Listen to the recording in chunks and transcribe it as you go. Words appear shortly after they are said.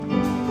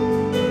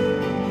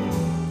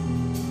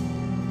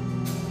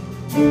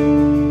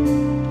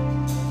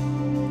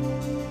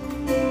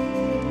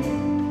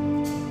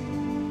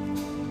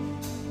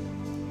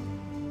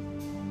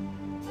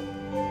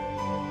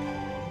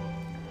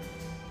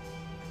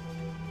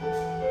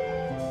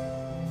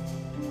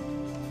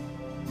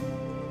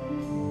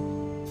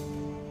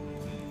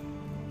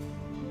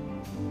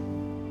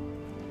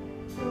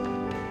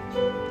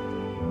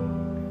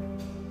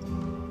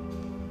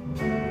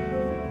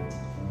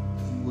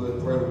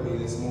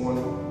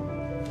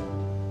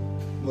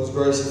Most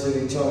gracious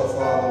and eternal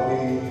Father,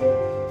 we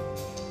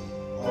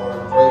are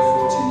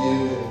grateful to you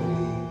and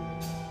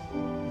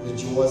we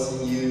rejoice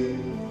in you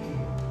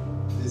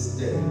this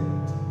day.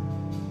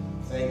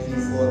 Thank you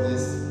for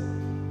this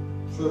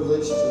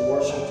privilege to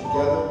worship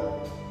together,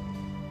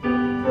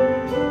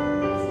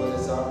 for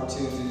this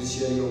opportunity to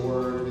share your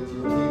word with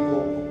your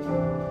people.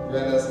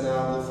 Grant us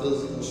now the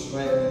physical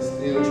strength and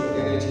spiritual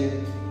energy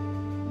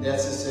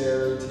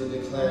necessary to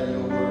declare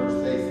your word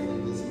faithfully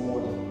this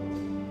morning.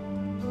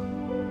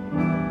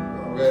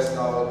 Rest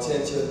our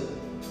attention,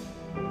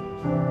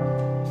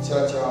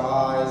 touch our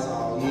eyes,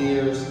 our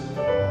ears,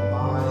 our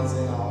minds,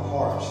 and our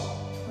hearts.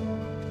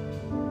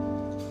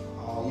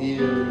 Our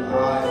ears, our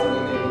eyes, that we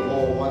may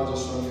behold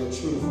wonders from your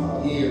truth. Our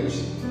ears,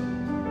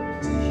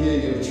 to hear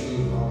your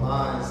truth. Our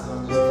minds, to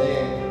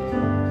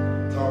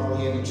understand,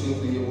 comprehend the truth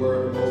of your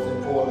word. But most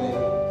importantly,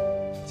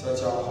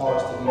 touch our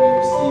hearts that we may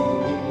receive the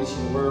weakness of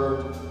your word,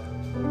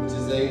 which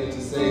is able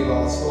to save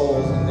our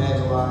souls,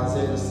 evangelize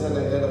every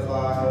sinner,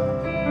 edify,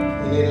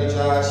 and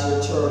energize your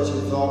church,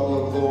 exalt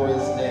your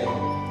glorious name.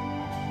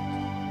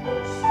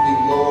 Speak,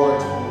 Lord,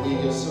 for we,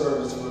 your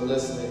servants, who are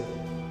listening.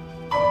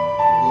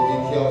 We'll be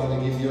careful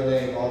to give your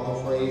name all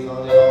the praise,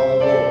 honor, and all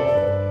the glory.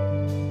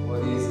 For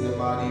it is in the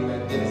mighty,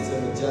 magnificent,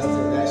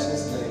 majestic,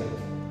 matchless name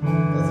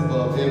that's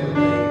above every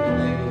name. In the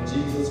name of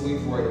Jesus we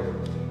pray.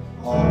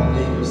 All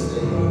believers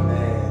say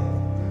amen.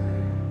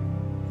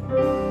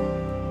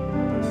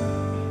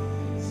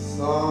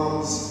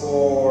 Psalms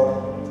for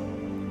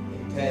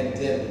the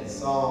pandemic.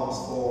 Psalms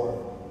for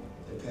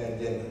the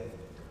pandemic.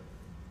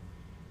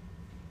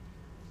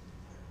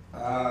 I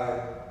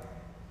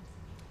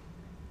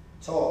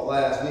talked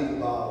last week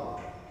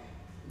about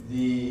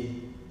the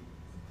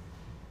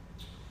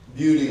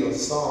beauty of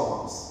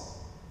Psalms,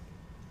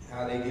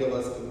 how they give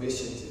us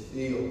permission to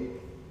feel,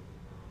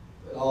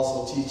 but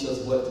also teach us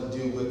what to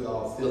do with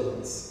our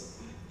feelings.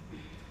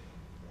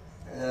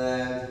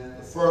 And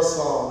the first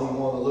psalm we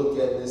want to look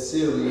at in this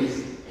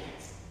series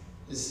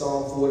is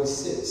Psalm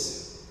 46.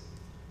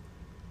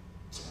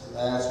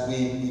 Last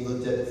week we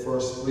looked at the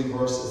first 3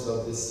 verses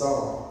of this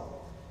psalm.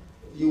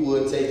 If you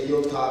would take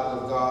your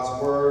copy of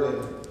God's word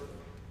and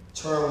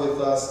turn with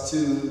us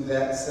to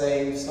that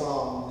same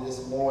psalm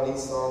this morning,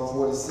 Psalm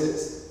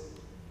 46.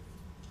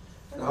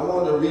 And I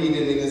want to read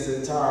it in its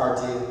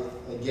entirety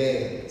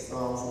again,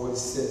 Psalm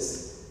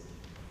 46.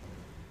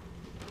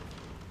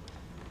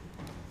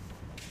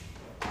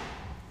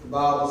 The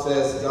Bible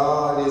says,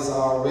 God is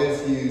our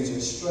refuge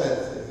and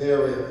strength, a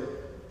very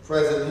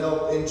present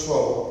help in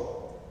trouble.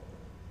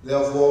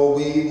 Therefore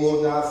we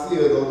will not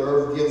fear, though the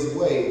earth gives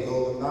way,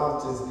 though the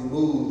mountains be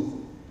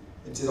moved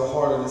into the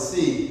heart of the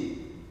sea,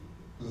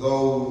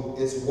 though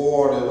its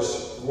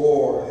waters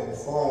roar and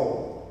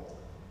foam,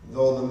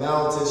 though the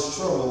mountains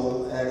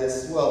tremble at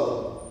its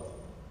swelling.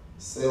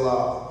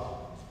 Selah.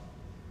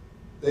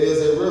 There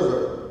is a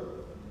river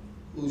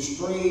whose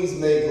streams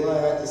make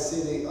glad the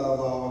city of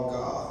our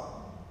God,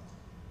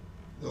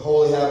 the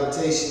holy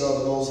habitation of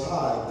the Most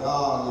High.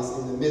 God is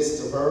in the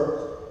midst of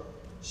her.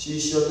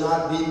 She shall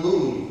not be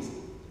moved.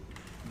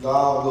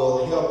 God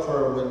will help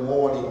her when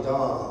morning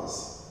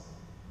dawns.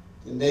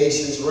 The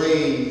nations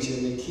rage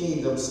and the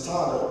kingdoms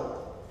totter.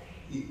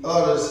 He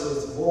utters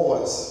his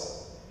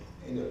voice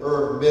and the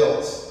earth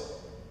melts.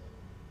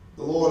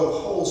 The Lord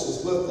of hosts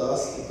is with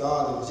us. The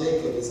God of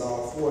Jacob is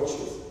our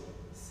fortress.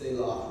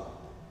 Selah.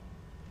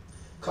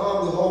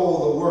 Come,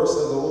 behold the works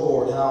of the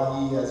Lord,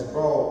 how he has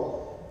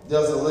brought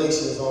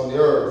desolations on the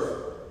earth.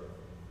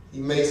 He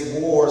makes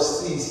war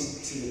cease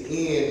to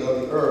the end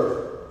of the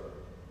earth.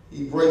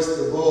 He breaks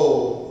the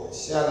bow,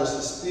 shatters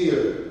the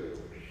spear.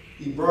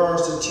 He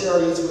burns the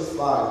chariots with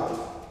fire.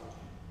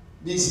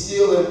 Be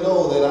still and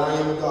know that I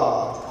am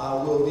God.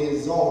 I will be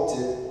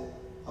exalted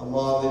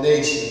among the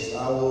nations.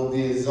 I will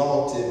be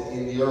exalted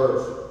in the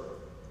earth.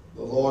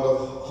 The Lord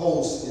of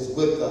hosts is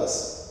with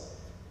us.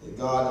 The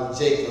God of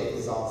Jacob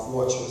is our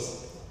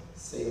fortress.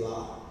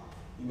 Selah.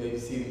 You may be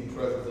seated in the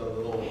presence of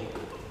the Lord.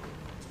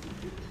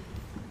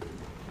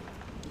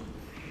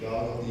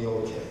 Y'all gonna be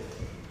okay.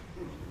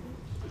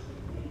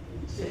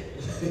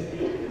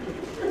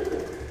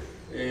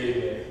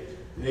 Amen.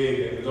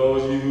 Amen. For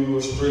those of you who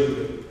are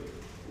streaming,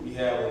 we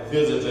have a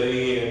visitor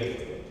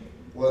in.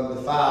 One of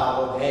the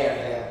fowl of the air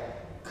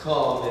have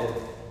come and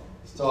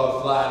started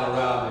flying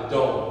around the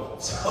dome.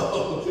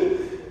 So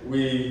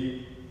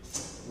we're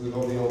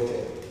gonna be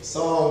okay.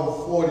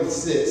 Psalm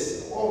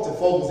 46. I want to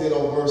focus in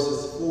on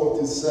verses 4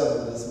 through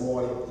 7 this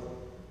morning.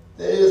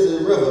 There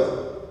is a river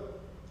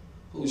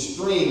whose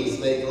streams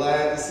make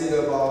glad the city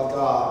of our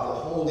God,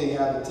 the holy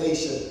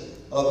habitation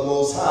of the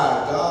Most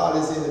High. God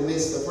is in the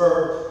midst of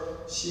her.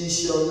 She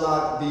shall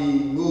not be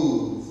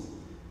moved.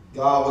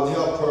 God will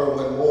help her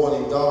when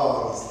morning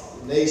dawns.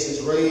 The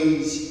nations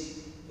rage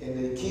and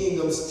the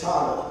kingdoms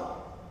totter.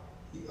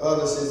 He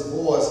utters his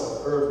voice,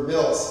 the earth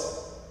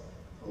melts.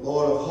 The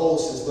Lord of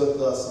hosts is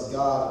with us. The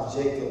God of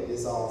Jacob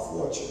is our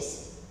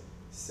fortress.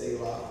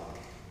 Selah.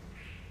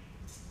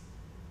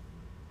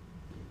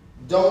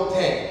 Don't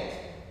panic.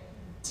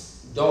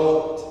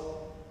 Don't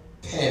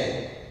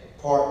panic.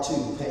 Part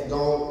 2.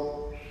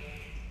 Don't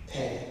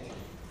panic.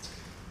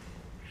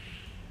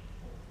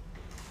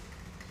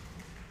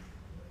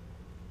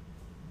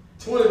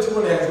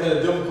 '2020 has been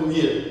a difficult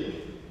year.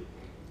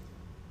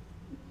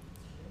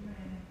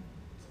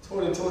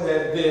 2020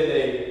 has been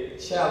a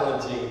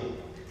challenging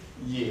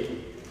year.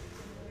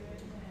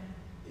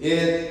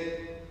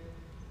 It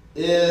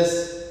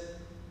has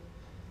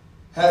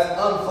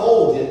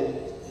unfolded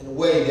in a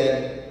way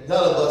that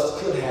none of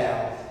us could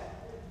have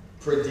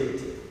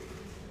predicted.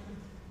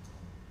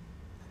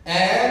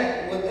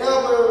 And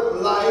whenever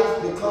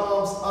life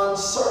becomes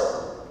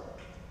uncertain,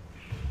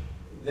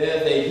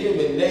 there's a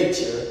human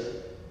nature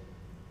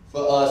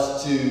for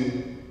us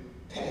to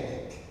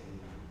panic.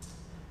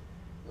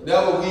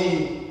 Whenever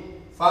we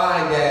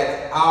find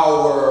that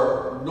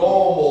our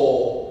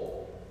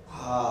normal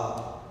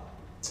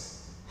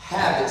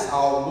habits,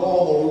 our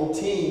normal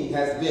routine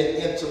has been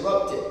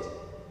interrupted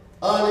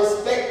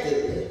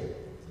unexpectedly,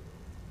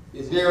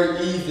 it's very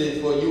easy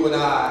for you and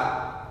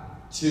I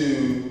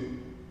to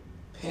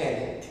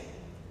panic.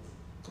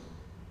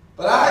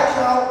 But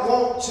I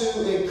want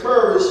to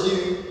encourage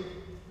you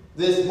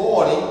this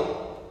morning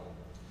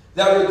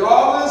that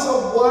regardless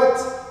of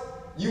what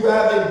you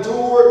have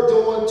endured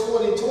during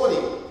 2020,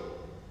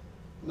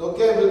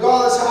 okay,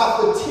 regardless how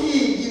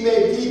fatigued you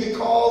may be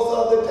because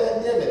of the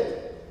pandemic,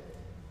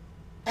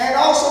 and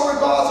also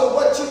regardless of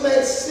what you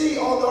may see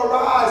on the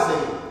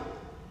horizon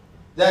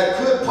that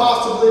could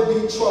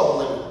possibly be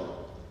troubling,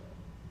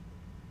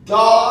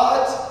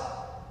 God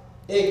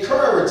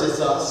encourages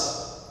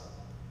us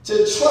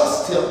to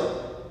trust him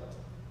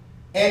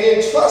and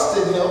in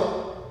trusting him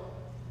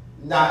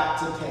not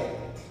to panic.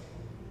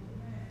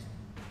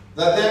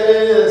 That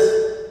there is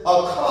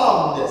a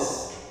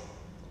calmness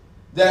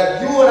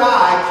that you and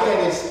I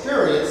can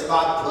experience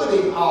by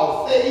putting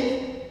our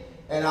faith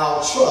and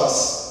our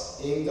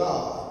trust in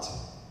God.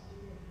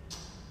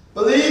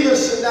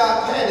 Believers should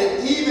not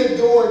panic even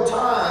during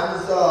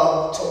times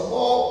of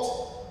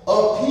tumult,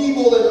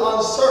 upheaval, and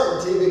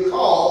uncertainty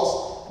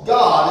because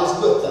God is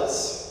with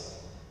us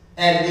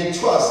and we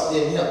trust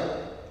in him.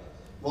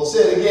 We'll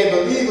say it again,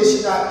 believers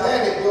should not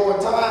panic during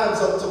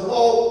times of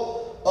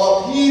tumult,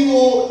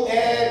 upheaval,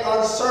 and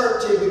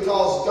uncertainty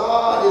because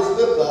God is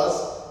with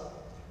us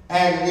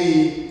and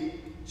we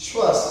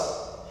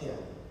trust him.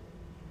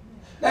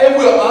 Now, if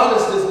we're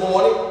honest this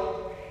morning,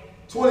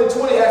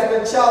 2020 has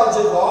been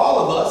challenging for all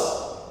of us,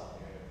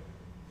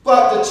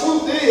 but the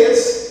truth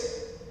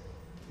is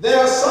there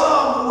are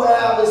some who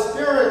have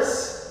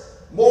experienced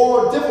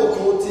more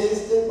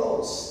difficulties than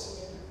most.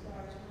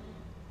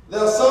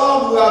 There are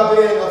some who have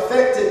been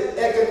affected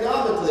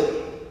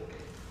economically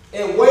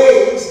in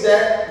ways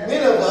that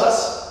many of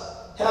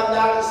us have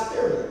not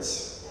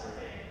experienced.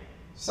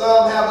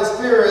 Some have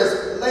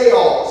experienced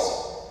layoffs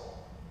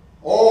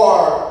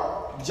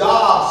or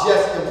jobs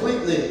just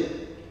completely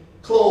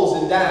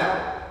closing down.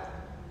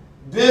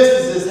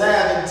 Businesses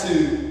having to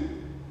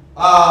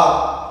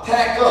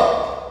pack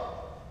up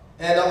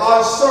and are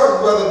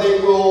uncertain whether they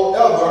will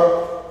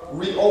ever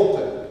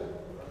reopen.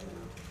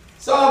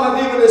 Some have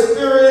even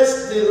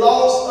experienced the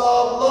loss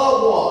of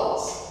loved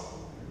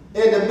ones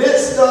in the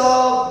midst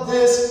of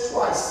this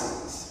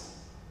crisis.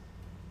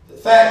 The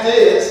fact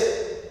is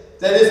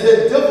that it's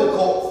been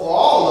difficult for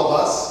all of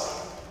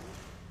us,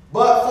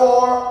 but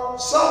for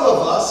some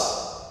of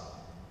us,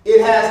 it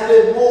has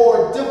been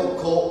more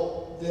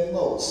difficult than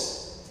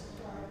most.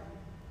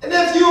 And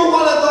if you're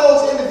one of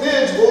those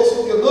individuals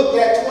who can look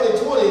at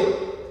 2020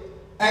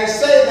 and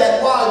say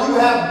that while you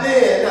have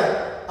been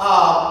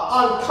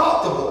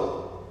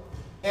uncomfortable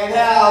and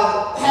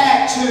have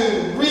had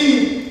to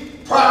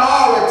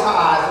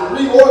reprioritize and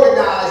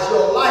reorganize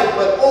your life,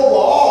 but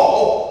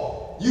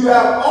overall you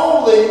have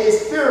only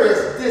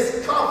experienced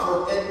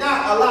discomfort and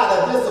not a lot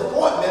of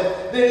disappointment,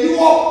 then you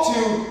ought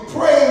to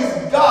praise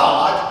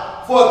God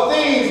for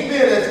things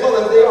being as well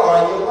as they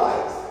are in your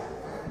life.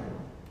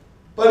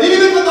 But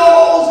even for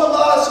those of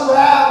us who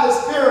have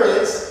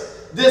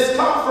experienced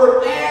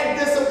discomfort and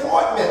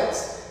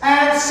disappointments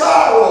and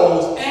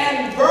sorrows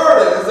and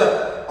burdens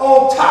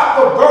on top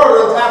of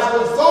burdens as a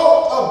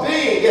result of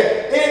being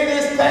in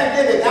this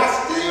pandemic, I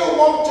still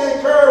want to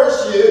encourage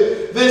you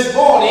this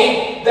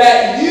morning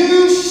that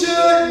you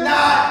should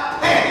not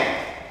panic,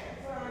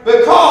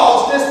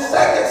 because this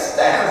second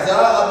stanza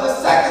of this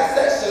second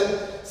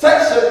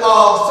section of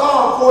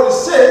Psalm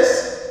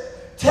 46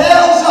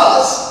 tells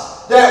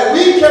us that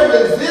we can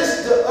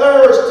resist the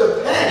urge to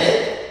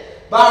panic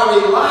by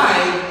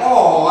relying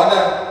on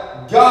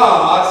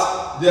God's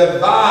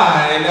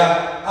divine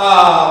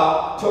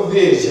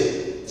provision.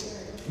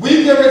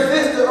 We can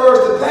resist the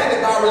urge to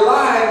panic by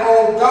relying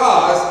on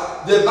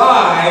God's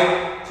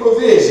divine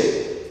provision.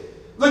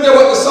 Look at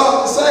what the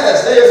psalmist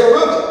says. There is a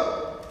river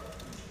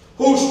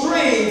whose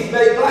streams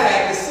make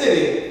glad the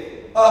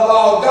city of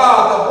our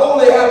God, the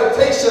holy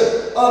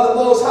habitation of the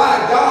Most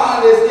High.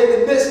 God is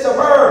in the midst of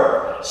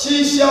her.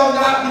 She shall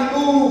not be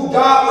moved.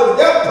 God will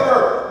help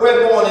her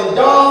when morning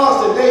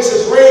dawns. The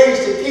nations rage,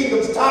 the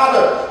kingdoms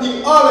totter.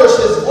 He utters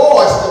his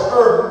voice, the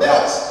earth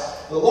melts.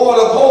 The Lord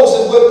of hosts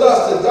is with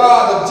us. The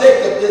God of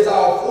Jacob is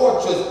our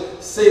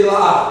fortress,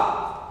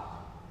 Selah.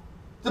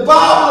 The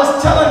Bible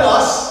is telling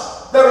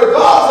us that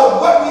regardless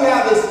of what we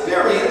have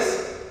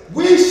experienced,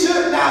 we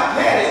should not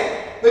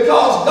panic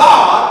because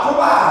God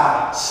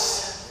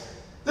provides.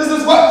 This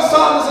is what the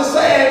psalmist is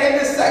saying in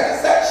this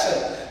second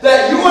section.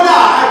 That you and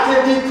I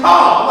can be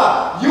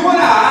calm. You and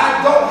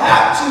I don't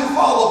have to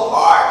fall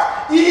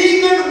apart.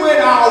 Even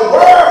when our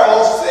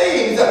world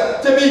seems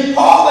to be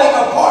falling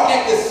apart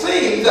at the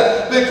seams,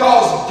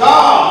 because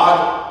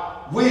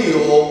God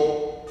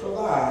will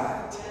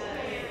provide.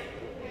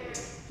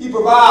 He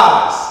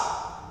provides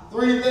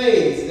three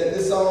things that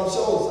this psalm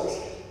shows us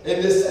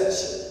in this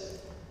section.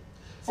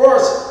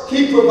 First,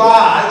 he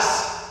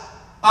provides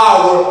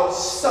our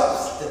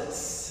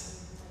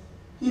substance.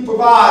 He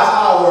provides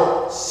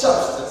our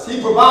substance.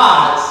 He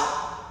provides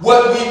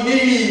what we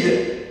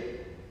need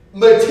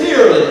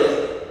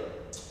materially.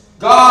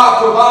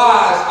 God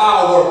provides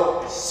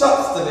our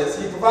substance.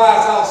 He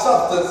provides our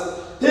substance.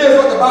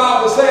 Here's what the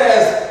Bible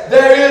says.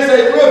 There is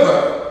a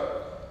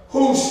river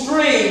whose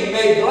stream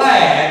may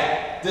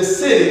glad the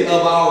city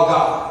of our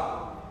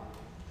God.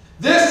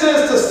 This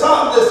is the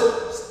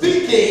psalmist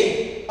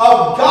speaking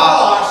of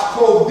God's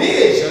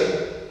provision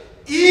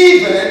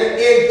even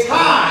in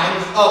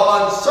times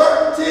of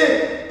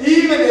uncertainty,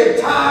 even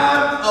in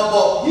times of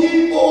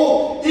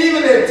upheaval,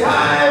 even in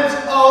times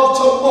of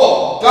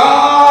tumult.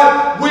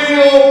 God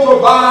will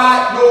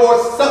provide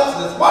your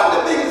substance. One of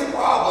the biggest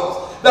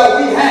problems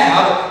that we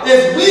have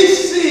is we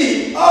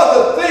see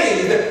other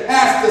things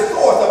as the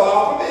source of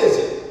our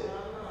provision.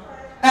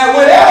 And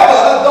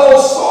whenever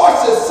those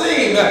sources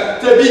seem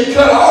to be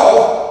cut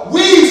off,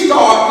 we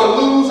start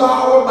to lose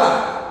our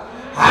mind.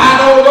 I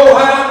don't know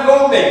how I'm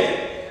going to make it.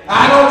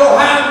 I don't know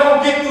how I'm going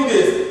to get through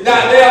this.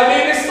 Now, there are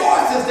many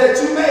sources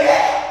that you may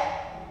have.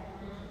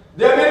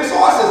 There are many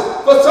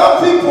sources. For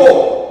some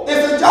people,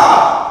 it's a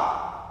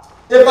job.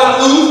 If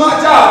I lose my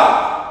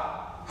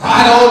job,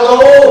 I don't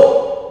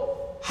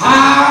know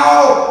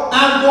how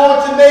I'm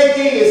going to make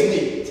ends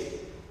meet.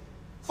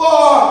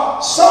 For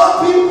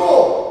some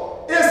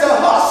people, it's a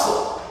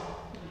hustle.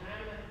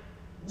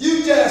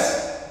 You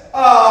just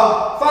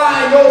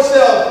find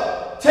yourself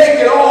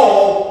taking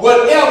on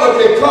whatever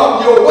can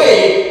come your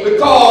way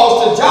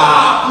because the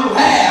job you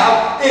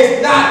have is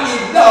not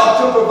enough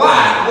to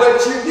provide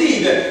what you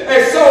need.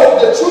 And so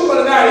the truth of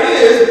the matter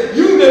is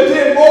you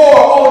depend more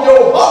on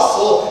your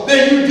hustle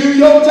than you do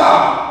your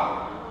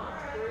job.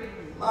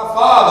 My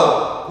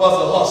father was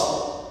a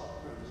hustler.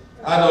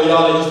 I know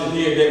y'all used to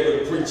hear that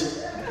with a preacher.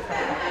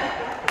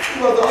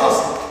 He was a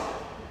hustler.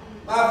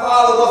 My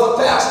father was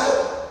a pastor.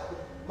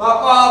 My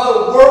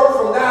father worked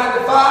from 9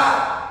 to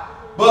 5.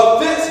 But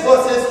this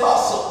was his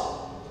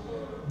hustle.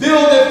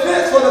 Building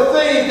fence for the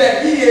things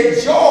that he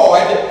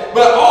enjoyed,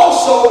 but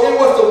also it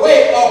was the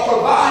way of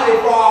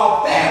providing for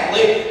our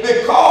family,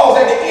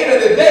 because at the end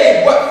of the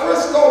day, what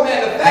Frisco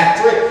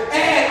Manufacturing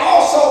and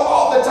also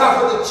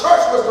oftentimes what the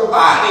church was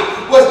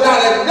providing was not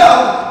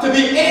enough to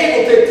be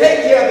able to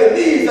take care of the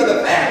needs of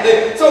the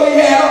family, so he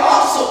had a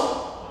hustle.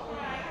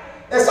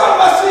 And some of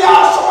us see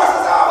our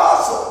sources, our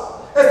hustle.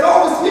 As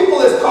long as people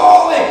is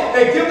calling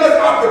and giving us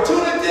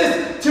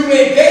opportunities to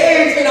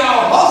engage in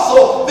our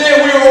hustle,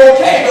 then we're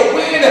okay. But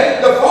when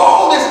the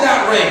phone is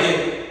not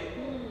ringing,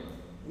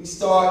 we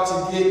start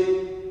to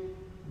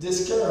get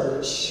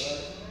discouraged.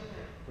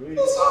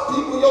 Some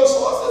people, your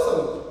source is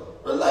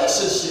a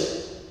relationship.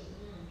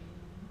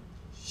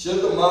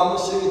 Sugar mama,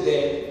 sugar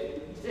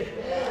daddy.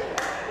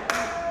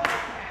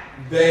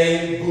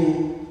 Babe,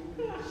 boo.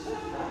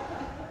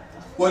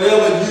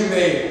 Whatever you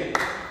may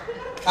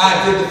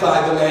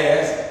identify them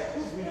as.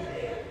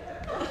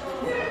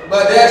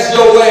 But that's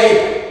your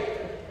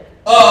way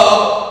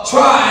of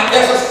trying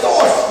as a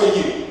source for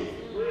you.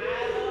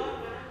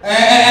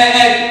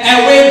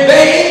 And when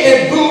babe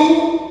and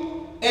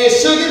boo and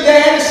sugar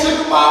daddy,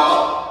 sugar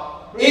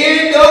mama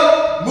end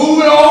up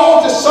moving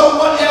on to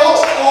someone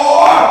else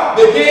or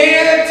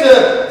begin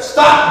to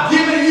stop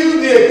giving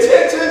you the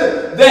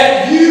attention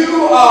that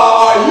you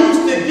are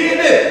used to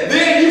giving,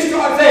 then you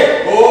start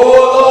saying, oh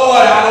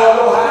Lord, I don't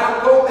know how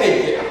I'm going to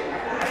make it.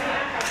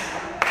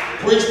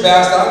 Preach,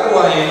 Pastor, I know I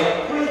am.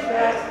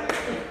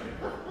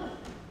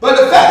 But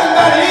the fact of the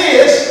matter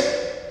is,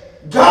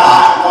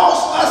 God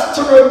wants us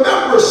to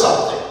remember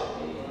something.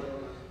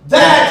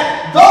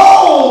 That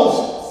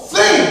those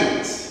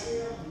things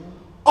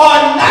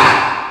are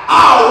not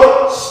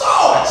our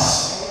source.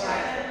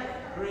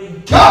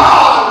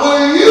 God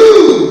will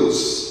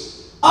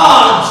use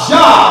our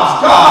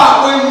jobs. God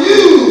will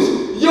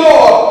use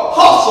your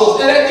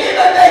hustles. And at the end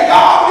of the day,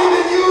 God will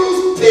even use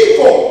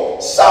people.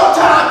 So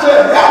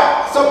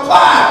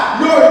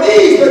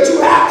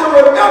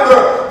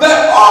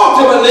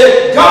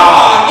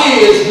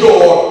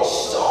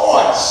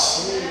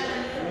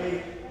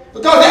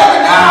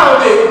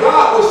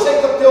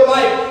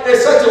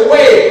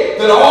way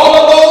that all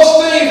of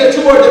those things that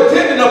you were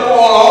dependent upon,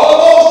 all of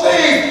those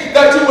things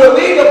that you were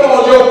leaning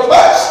upon, your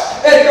crutch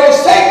and your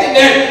safety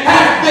net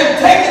has been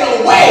taken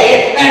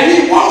away. And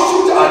he wants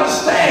you to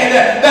understand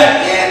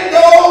that in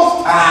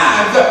those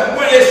times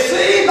when it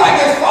seems like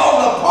it's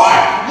falling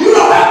apart, you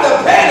don't have to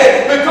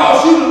panic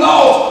because you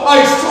lost a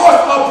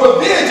source of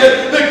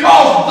provision,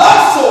 because the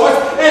source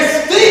is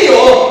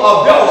still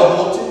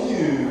available to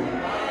you.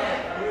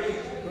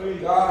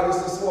 God is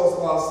the source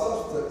of our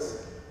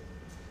substance.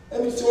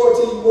 Let me show it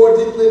to you more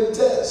deeply in the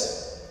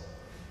text.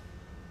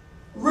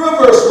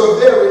 Rivers were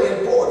very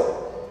important.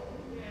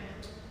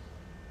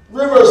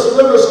 Rivers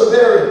are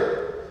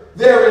very,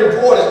 very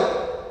important.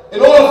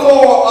 In order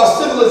for a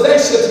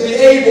civilization to be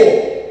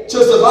able to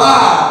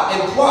survive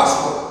and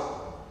prosper,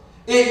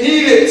 it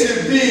needed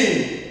to be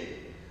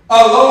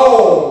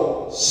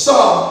along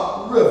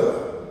some river.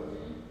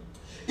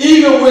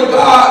 Even when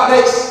God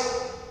makes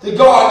the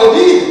Garden of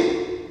Eden,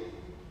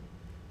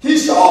 he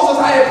shows us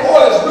how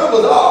important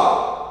rivers are.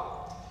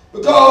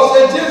 Because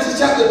in Genesis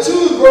chapter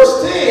 2,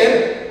 verse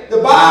 10, the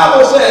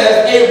Bible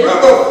says a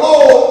river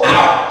flowed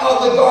out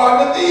of the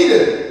Garden of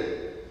Eden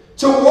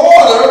to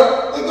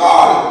water the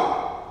garden.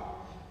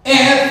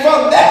 And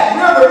from that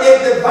river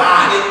it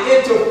divided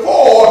into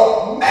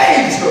 4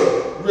 major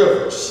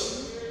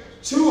rivers,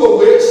 2 of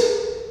which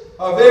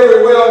are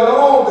very well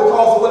known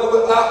because of what it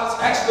would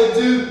actually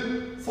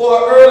do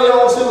for early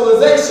on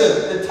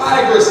civilization, the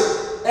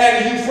Tigris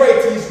and the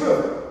Euphrates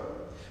River.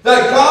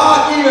 That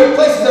God even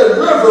places a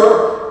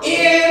river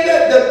in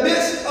the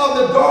midst of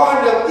the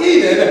Garden of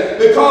Eden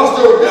because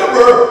the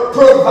river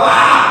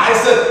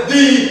provides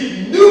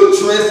the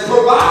nutrients,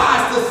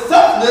 provides the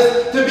substance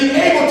to be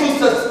able to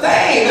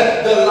sustain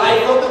the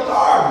life of the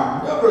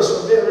garden. Rivers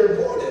are very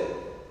important.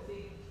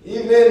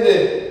 Even in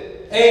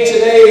the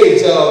ancient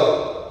age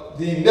of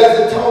the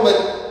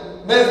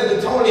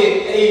Mesopotamian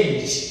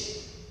age,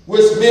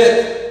 which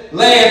meant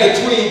land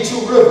between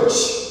 2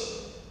 rivers,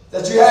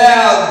 that you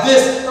have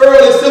this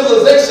early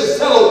civilization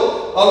settled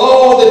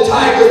along the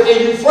Tigris and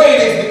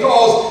Euphrates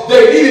because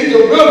they needed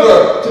the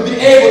river to be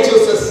able to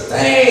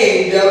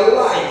sustain their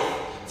life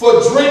for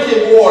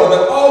drinking water,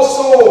 but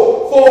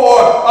also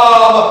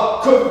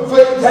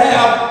to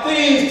have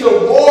things to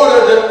water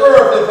the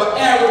earth, and for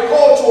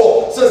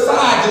agricultural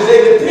societies,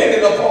 they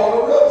depended upon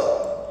the river.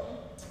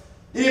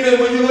 Even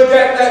when you look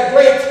at that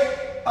great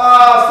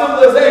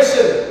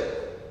civilization,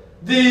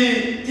 the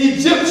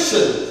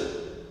Egyptian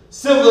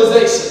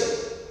civilization,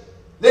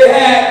 they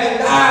had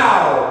the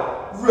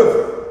Nile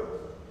River.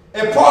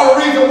 And part of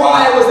the reason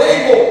why it was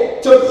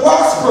able to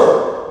prosper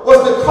was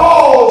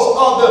because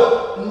of the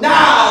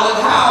Nile and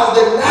how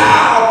the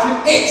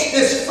Nile creates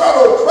this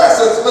fertile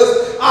crescent,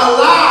 which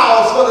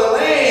allows for the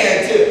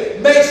land to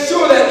make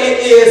sure that it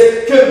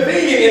is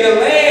convenient and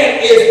the land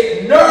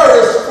is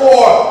nourished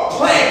for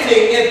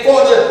planting and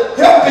for the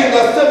helping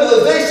of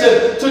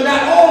civilization to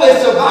not only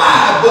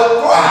survive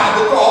but thrive.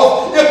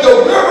 Because if the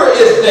river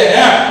is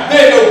there,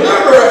 then the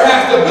river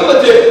has the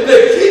ability to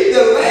keep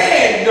the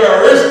land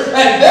nourished,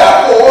 and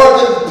therefore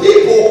the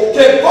people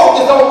can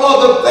focus on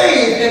other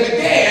things and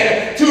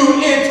began to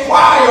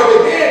inquire,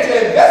 began to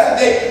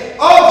investigate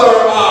other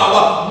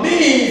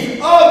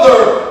means,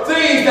 other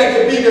things that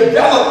can be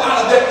developed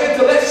out of their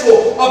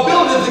intellectual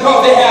abilities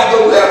because they have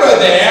the river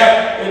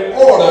there in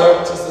order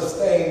to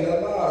sustain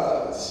their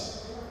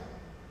lives.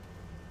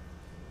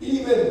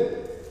 Even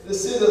the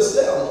city of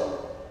Salem,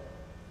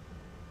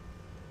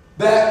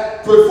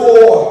 back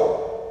before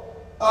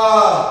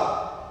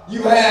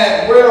you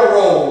had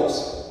railroads,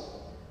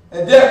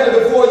 and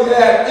definitely before you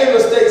had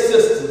interstate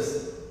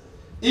systems,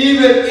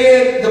 even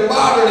in the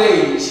modern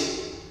age,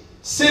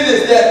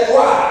 cities that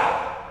thrive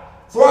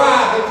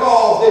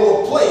because they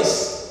were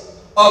placed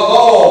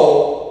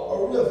along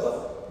a river.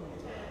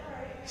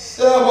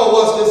 Selma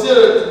was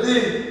considered to be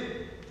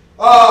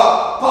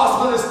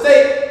possibly the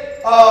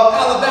state of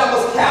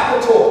Alabama's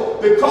capital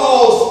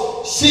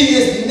because she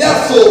is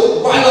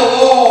nestled right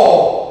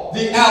along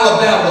the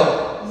Alabama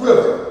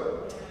River.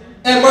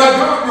 And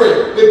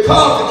Montgomery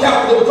becomes the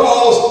capital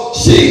because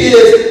she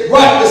is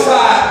right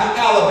beside the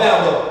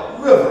Alabama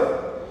River.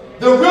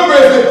 The river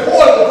is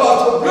important because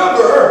the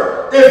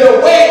river is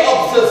a way of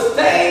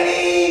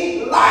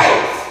sustaining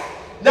life,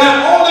 not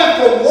only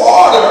for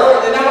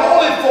water and not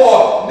only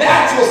for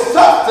natural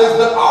substance,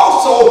 but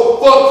also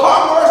for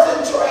commerce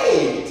and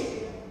trade.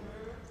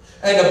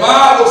 And the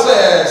Bible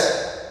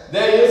says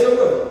there is a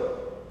river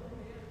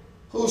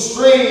whose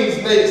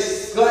streams make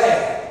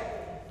glad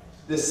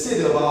the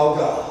city of our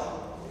God.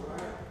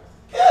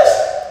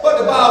 Yes, but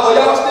the Bible,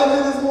 y'all still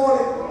in this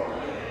morning?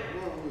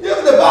 Here's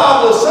what the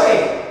Bible is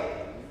saying.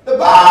 The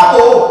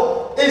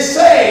Bible is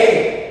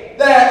saying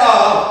that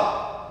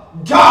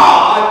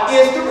God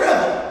is the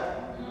river.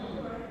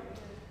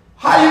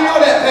 How do you know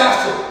that,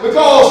 Pastor?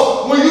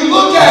 Because when you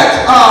look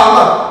at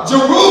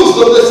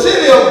Jerusalem, the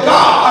city of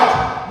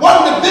God, one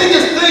of the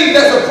biggest things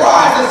that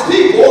surprises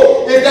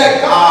people is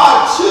that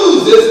God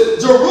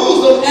chooses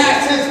Jerusalem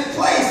as his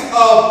place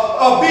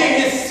of being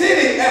his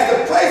city, as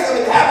the place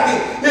of inhabiting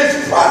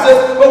his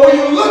presence. But when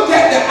you look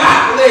at the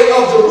outlay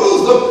of Jerusalem,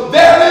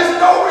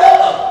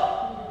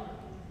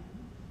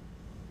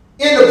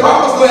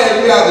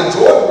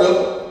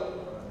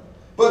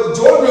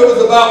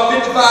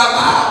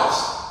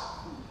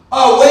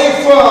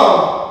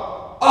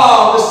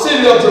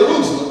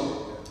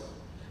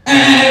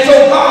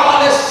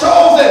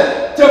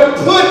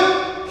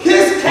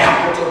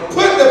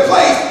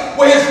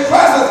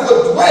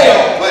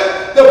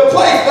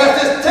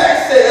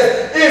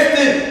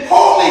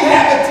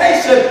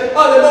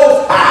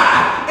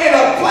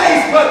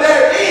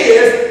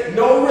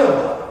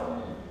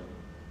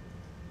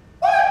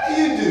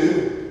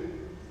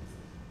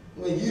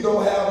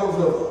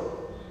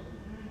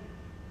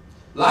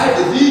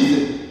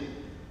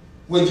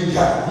 when you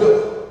got a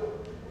river.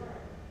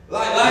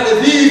 Like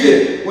it's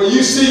easy when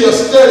you see a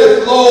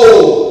steady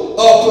flow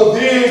of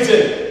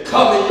provision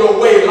coming your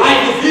way.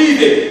 Life is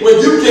easy when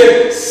you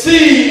can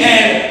see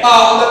and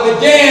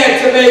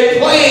begin to make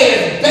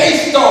plans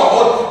based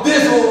on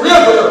this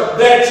river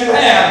that you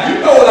have. You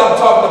know what I'm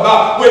talking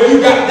about when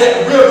you got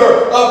that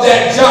river of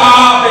that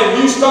job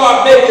and you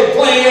start making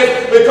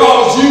plans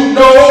because you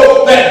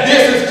know that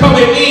this is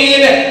coming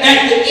in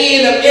at the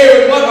end of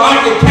every month. I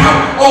can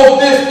count on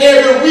this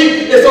every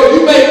week. And so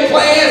you make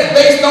plans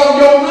based on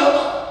your river.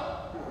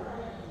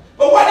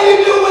 But what do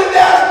you do when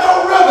there's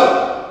no river?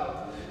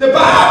 The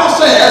Bible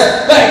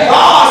says that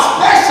God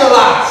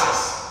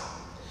specializes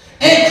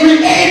in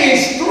creating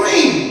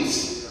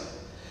streams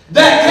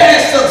that can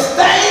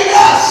sustain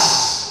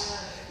us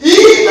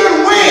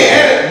even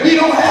when we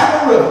don't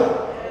have a river.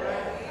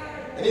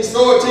 And he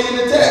showed it to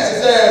you in the text.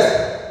 It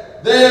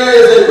says, there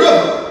is a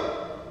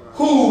river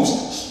whose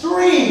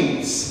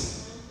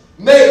streams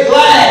make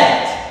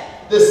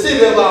glad the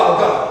city of our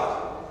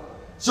God.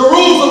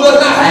 Jerusalem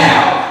does not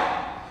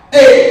have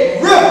a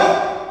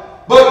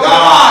river, but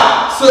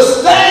God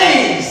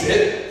sustains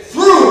it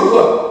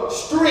through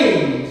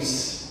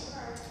streams.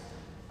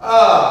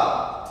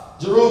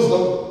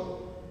 Jerusalem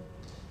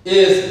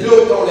is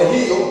built on a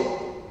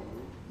hill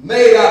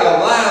made out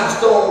of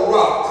limestone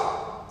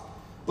rock,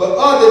 but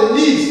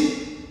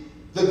underneath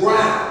the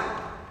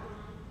ground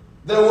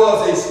there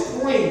was a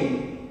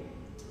spring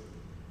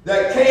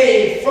that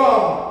came from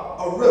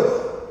a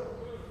river.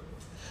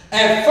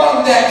 And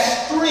from that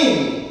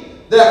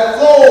stream that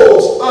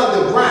flows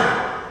underground,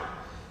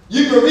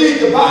 you can read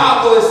the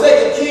Bible in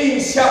 2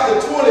 Kings chapter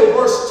 20,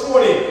 verse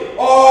 20,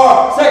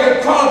 or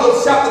 2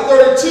 Chronicles chapter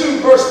 32,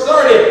 verse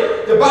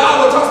 30. The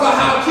Bible talks about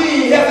how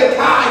King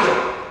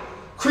Hezekiah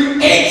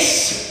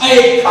creates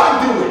a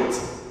conduit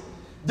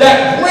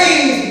that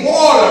brings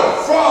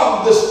water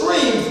from the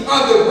streams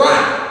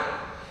underground,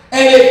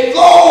 and it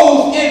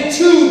flows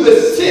into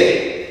the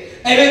city,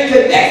 and it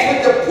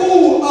connects with the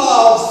pool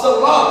of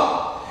Siloam.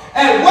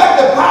 And what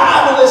the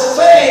Bible is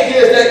saying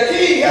is that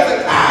King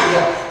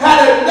Hezekiah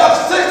had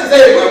enough sense to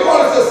say, we're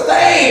going to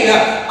sustain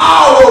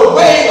our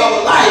way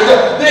of life.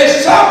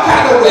 There's some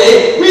kind of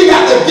way we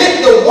got to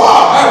get the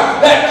water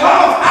that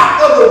comes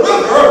out of the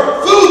river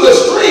through the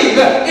stream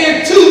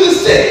into the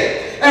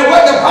city. And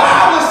what the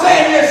Bible is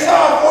saying in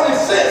Psalm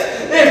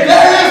 46 is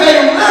there is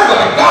a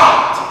river,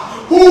 God,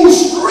 whose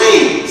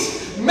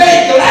streams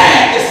make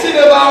glad the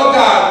city of our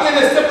God. It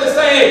is simply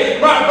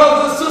saying, my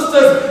brothers and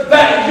sisters,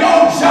 that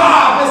your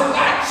job is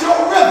not your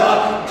river.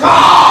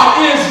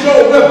 God is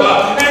your river.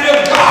 And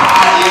if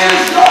God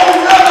is your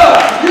river,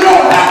 you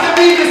don't have to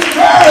be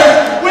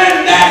discouraged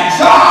when that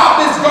job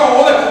is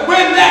gone,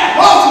 when that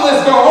hustle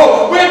is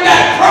gone, when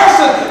that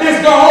person is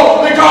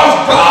gone, because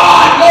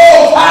God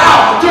knows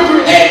how to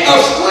create a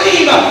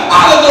stream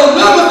out of the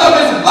rivers of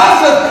his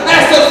blessings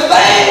and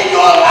sustain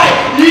your life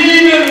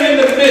even in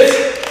the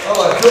midst of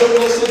a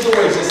difficult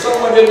situation.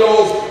 Someone here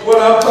knows what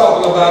I'm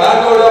talking about.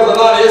 I know there was a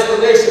lot of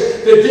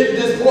explanation to get to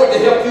this point to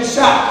help you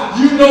shout.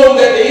 You know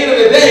that at the end of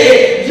the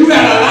day, you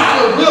had a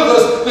lot of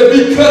rivers to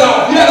be cut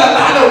off. You had a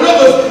lot of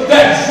rivers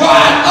that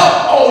dried up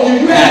on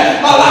you. You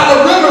had a lot of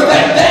rivers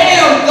that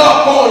dammed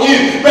up on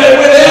you. But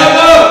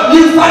whenever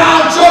you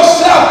found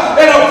yourself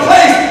in a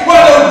place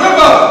where the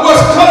river was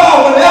cut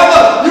off,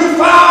 whenever you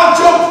found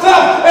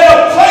yourself in a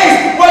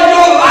place where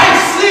your life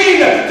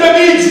seemed to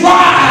be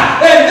dry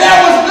and there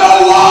was no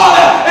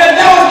water and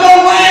there was no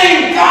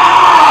rain,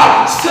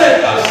 God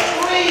sent a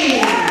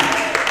stream.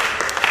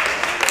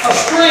 A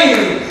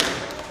stream.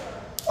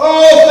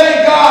 Oh,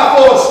 thank God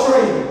for a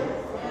stream.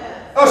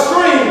 A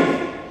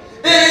stream.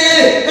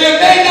 It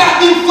may not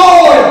be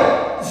flowing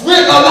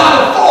with a lot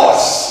of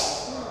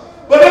force,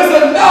 but there's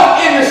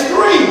enough in the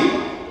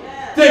stream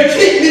to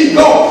keep me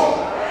going.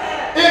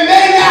 It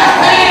may not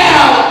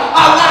have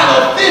a lot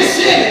of fish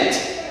in it,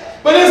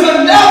 but there's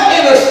enough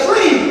in the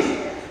stream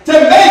to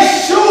make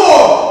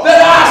sure that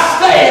I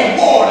stay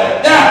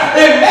watered. Now,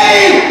 it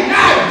may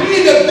not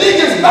be the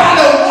biggest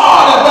body of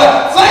water,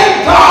 but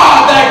thank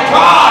God that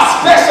God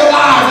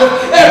specializes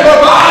in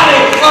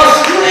providing a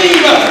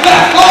stream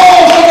that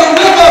flows from the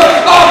river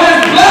of his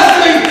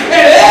blessings.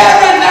 And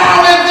every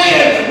now and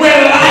then, when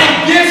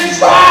life gets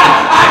dry,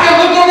 I can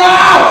look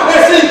around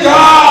and see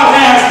God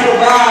has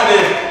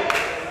provided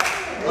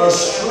a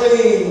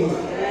stream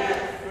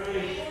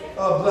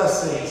of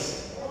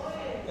blessings.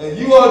 And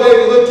you ought to be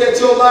able to look at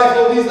your life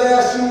over these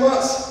last few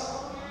months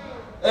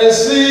and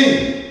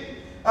see,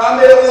 I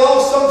may have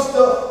lost some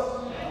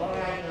stuff,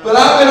 but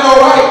I've been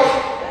all right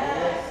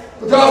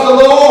because the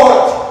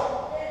Lord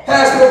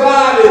has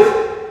provided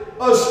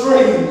a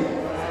stream.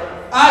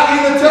 I can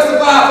even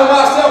testify for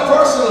myself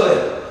personally.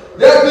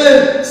 There's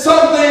been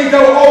some things that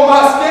were on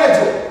my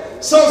schedule,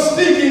 some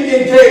speaking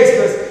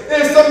engagements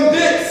in some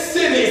big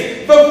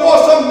cities before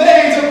some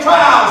major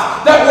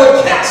crowds that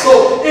were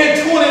canceled in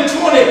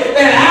 2020,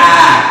 and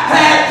I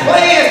had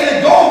plans to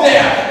go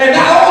there. And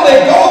not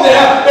only go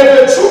there, if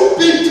the truth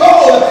be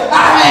told,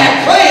 I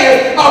had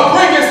plans of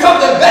bringing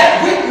something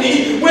back with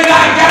me when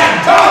I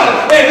got done.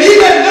 And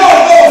even though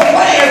those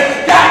plans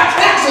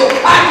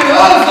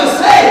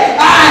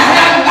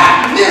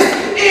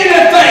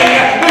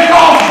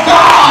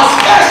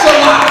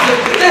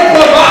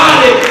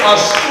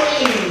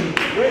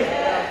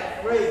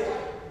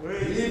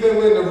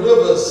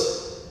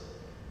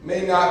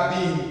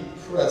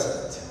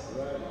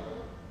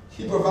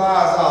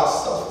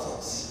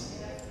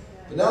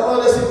But not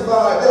only does he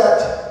provide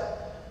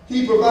that,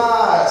 he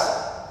provides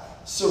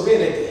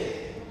serenity.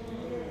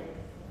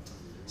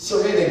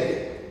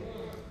 Serenity.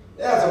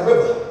 There's a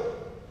river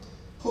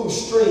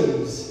whose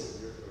streams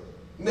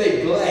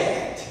make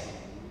glad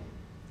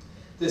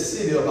the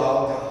city of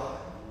our God.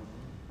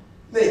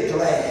 Make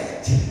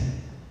glad.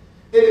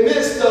 In the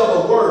midst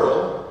of a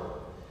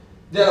world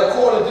that,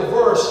 according to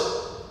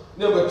verse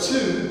number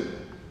 2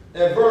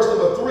 and verse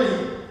number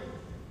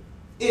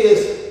 3,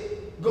 is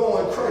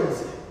going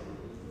crazy.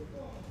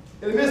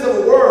 In the midst of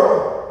a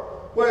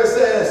world where it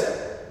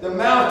says the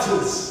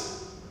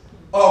mountains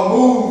are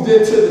moved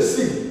into the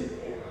sea.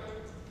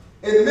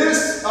 In the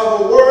midst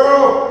of a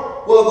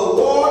world where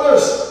the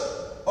waters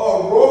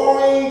are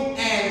roaring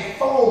and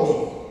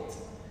foaming.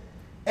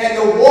 And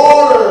the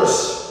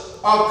waters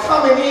are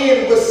coming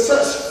in with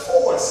such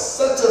force,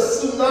 such a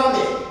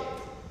tsunami,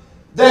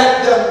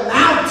 that the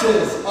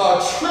mountains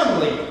are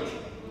trembling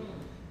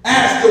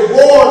as the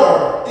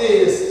water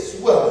is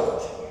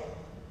swelling.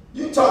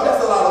 You talk,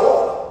 that's a lot of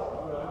water.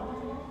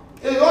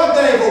 It's one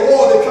thing for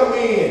water to come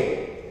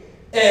in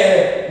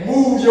and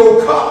move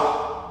your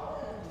car.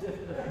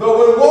 But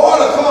when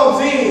water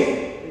comes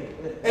in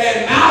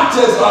and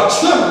mountains are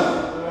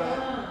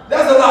trembling,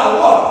 that's a lot of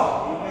water.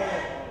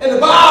 And the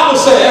Bible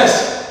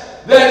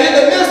says that in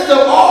the midst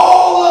of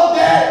all of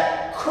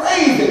that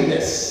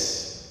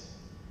craziness,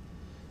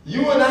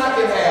 you and I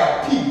can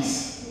have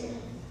peace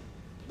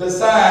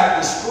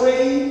beside the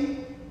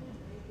stream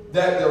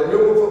that the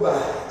river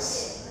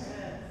provides.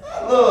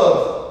 I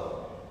love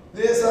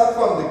this. I'm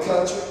from the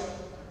country.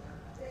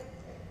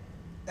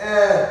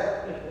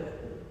 And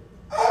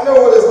I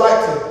know what it's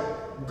like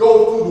to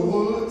go through the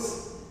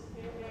woods.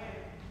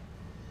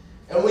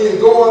 And when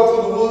you're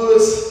going through the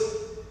woods,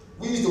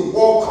 we used to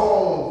walk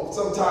home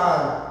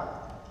sometime.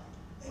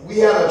 And we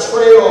had a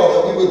trail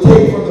that we would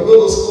take from the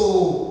middle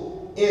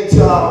school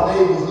into our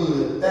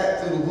neighborhood, back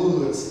through the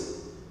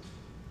woods.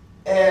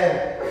 And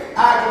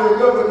I can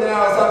remember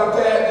now as I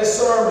prepared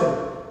this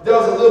sermon, there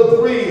was a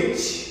little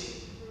bridge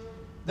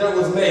that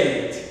was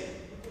made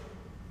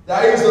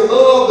that I used to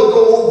love to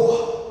go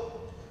over,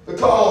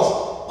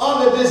 because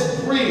under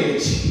this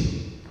bridge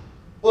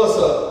was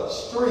a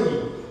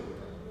stream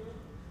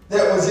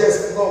that was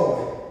just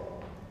flowing.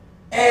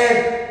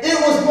 And it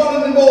was one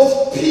of the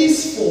most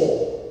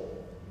peaceful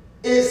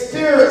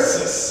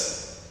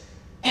experiences.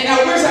 And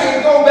I wish I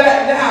could go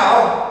back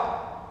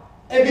now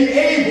and be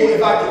able,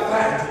 if I could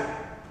find it,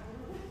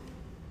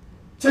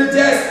 to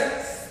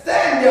just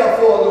stand there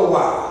for a little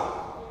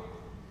while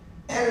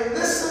and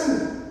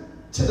listen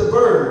to the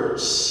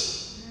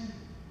birds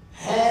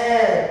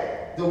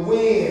and the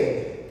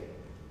wind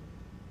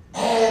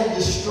and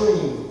the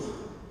stream.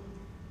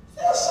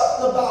 There's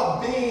something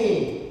about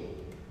being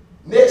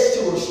next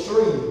to a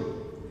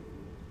stream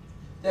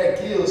that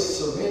gives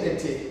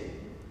serenity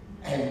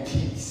and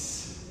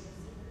peace.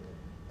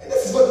 And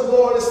this is what the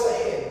Lord is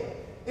saying.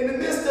 In the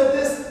midst of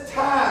this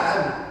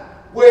time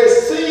where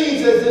it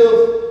seems as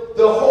if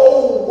the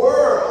whole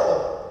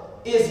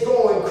world is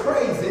going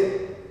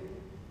crazy,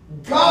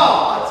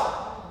 God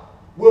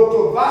will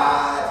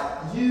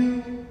provide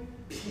you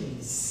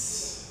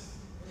peace.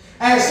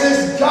 And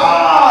since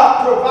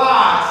God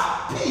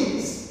provides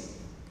peace,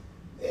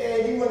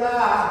 then you and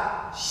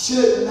I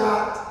should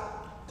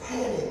not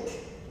panic.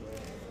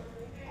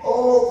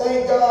 Oh,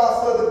 thank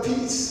God for the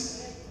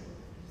peace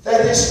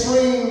that his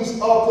streams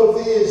of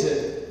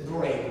provision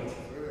bring.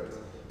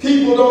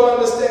 People don't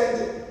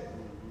understand it.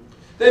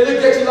 They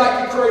look at you like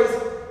you're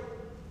crazy.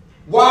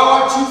 Why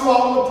aren't you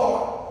falling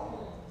apart?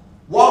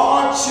 Why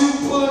aren't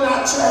you pulling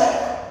out your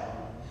hair?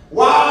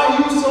 Why are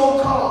you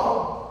so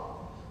calm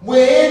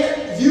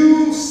when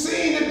you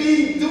seem to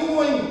be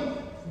going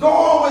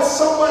with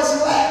so much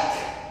lack?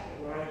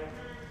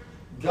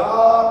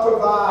 God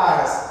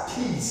provides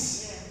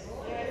peace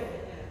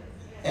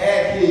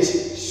at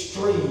his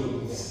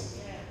streams.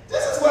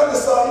 This is what the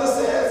psalmist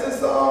says in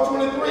Psalm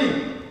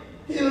 23.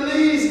 He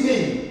leads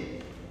me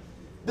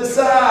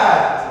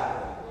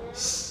beside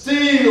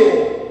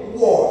still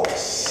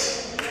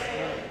waters.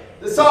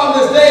 The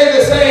psalmist David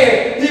is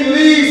saying, he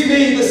leads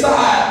me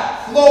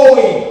beside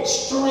flowing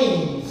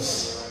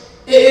streams.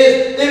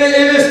 It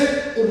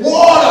is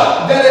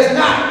water that is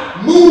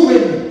not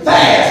moving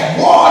fast.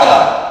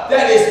 Water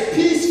that is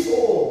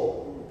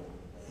peaceful,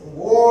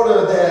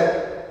 water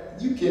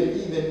that you can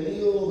even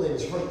kneel and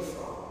drink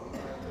from.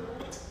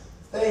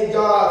 Thank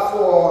God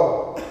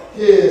for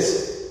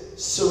his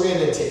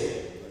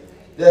serenity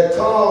that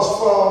comes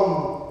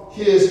from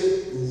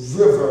his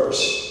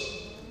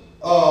rivers,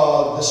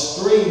 the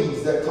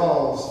streams that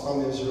comes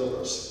from his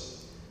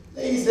rivers.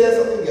 Then he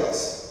says something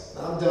else.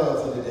 I'm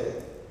done for today.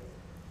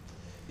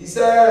 He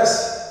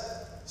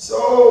says,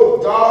 so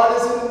God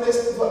is in the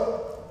midst of her.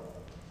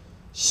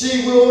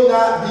 She will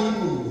not be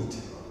moved.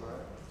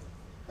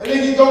 And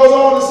then he goes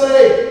on to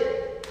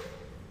say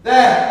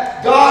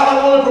that God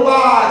not only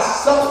provides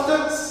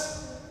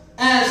substance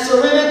and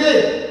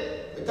serenity,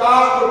 but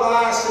God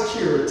provides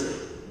security.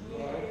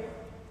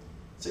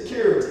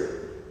 Security.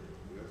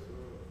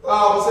 The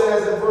Bible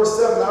says in verse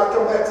 7, I'll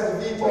come back to the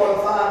B part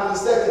and 5 and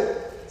 7.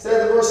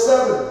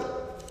 7,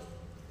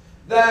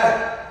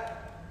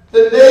 that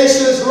the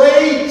nations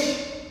rage,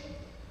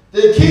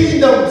 the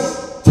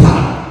kingdoms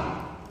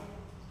totter.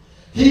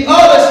 He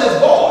utters his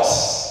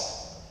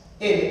voice,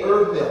 and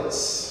earth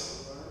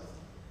melts.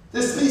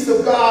 This speaks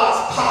of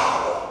God's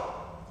power.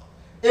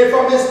 And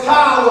from his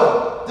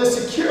power, the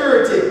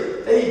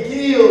security that he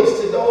gives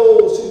to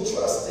those who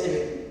trust in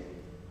him.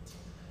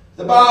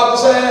 The Bible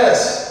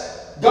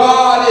says,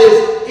 God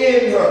is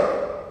in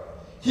her.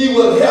 He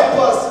will help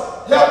her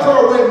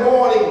when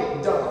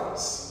morning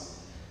dawns.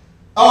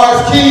 Or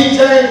as King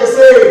James would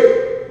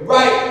say,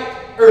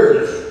 right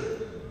early.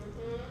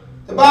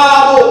 The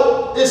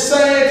Bible is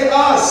saying to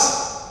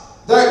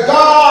us that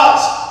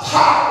God's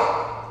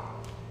power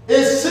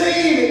is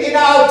seen in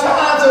our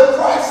times of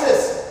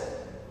crisis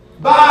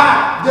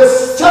by the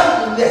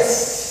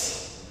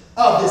suddenness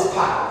of his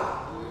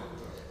power.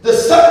 The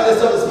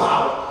suddenness of his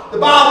power. The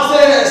Bible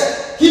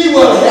says he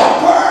will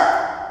help her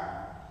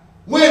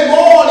when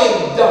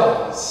morning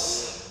dawns.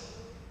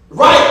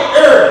 Right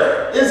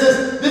early. This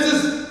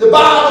is the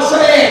Bible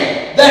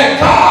saying that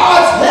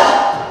God's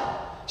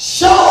help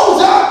shows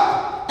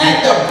up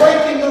at the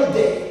breaking of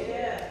day.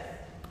 Yeah.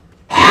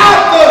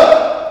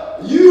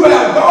 After you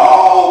have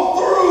gone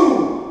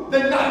through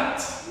the night,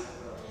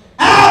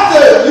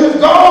 after you've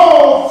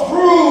gone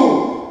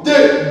through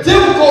the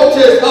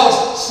difficulties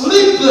of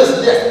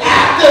sleeplessness,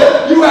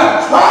 after you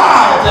have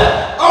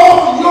tried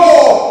on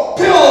your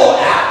pillow,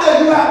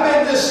 after you have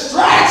been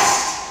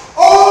distressed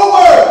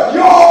over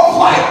your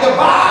plight, the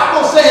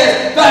Bible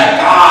says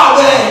that God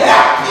will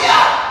help you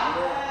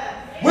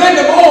when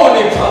the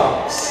morning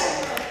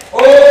comes.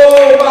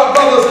 Oh, my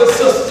brothers and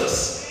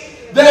sisters,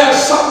 there's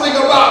something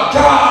about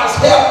God's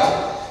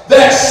help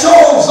that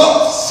shows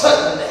up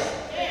suddenly.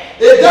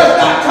 It does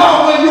not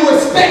come when you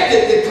expect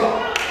it to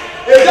come.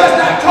 It does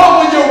not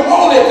come when you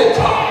want it to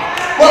come.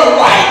 But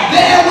right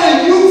there when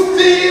you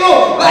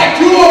feel like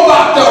you're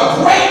about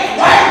to break,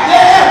 right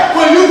there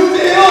when you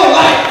feel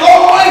like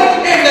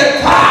throwing in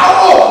the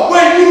towel,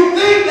 when you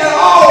think that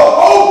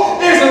all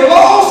hope is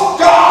lost,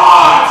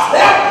 God's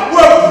help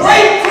will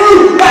break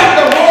through like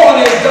the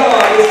morning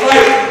dawn. It's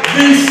like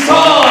the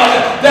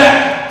sun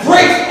that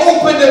breaks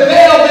open the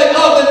velvet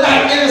of the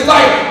night. It is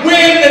like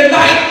when the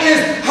night is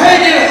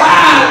hanging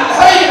high,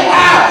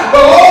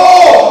 but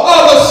all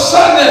of a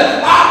sudden,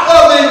 out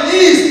of the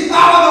east,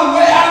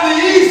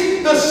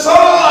 the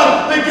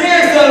sun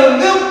begins to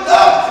lift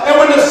up, and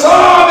when the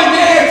sun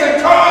begins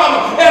to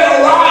come and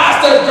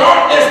arise, the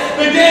darkness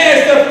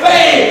begins to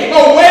fade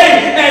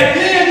away, and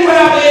then you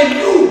have a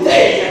new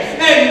day,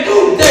 and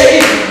new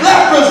day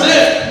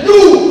represents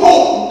new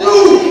hope,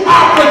 new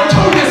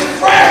opportunities,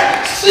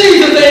 fresh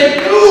seasons,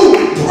 a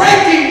new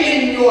breaking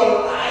in your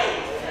life.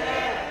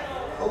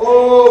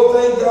 Oh,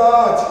 thank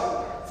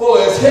God for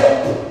his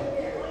help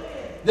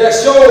that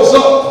shows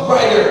up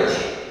right early.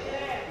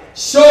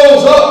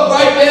 Shows up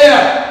right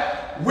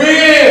there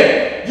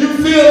when you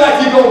feel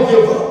like you're going to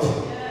give up.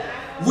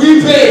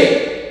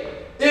 Weeping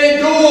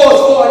endures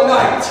for a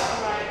night,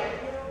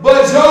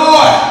 but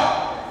joy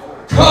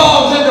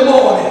comes in the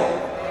morning.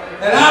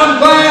 And I'm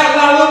glad when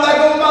I look back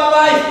over my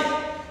life,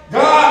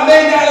 God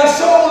may not have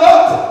shown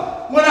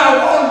up when I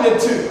wanted him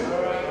to.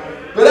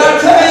 But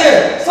I tell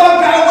you,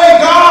 some kind of way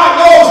God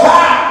knows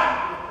how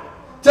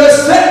to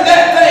set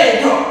that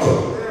thing up.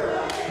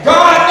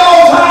 God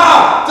knows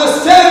how to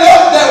set it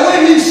up that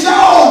when he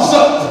shows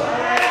up,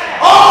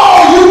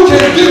 all you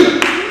can do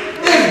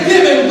is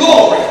give him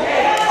glory.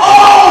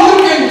 All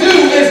you can do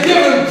is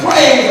give him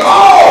praise.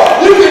 All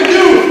you can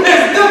do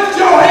is lift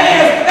your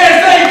hands and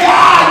say,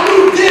 God,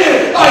 you did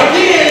it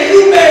again.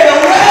 You made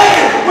a way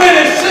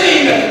when it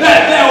seemed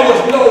that there was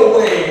no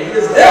way.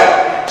 His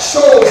help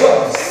shows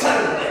up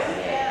suddenly.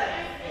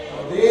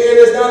 Then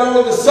it's not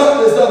only the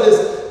suddenness of his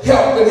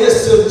help and his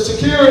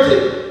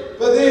security,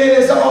 but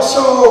then it's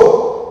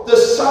also the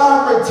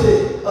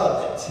sovereignty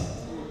of it.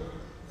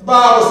 The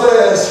Bible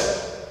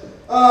says,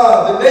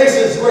 the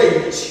nations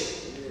rage,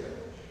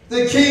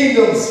 the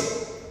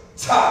kingdoms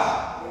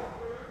totter.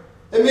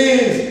 It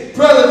means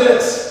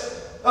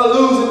presidents are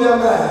losing their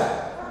mind.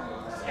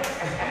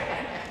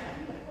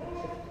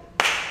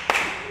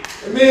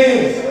 It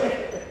means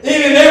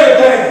any and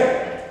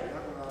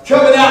everything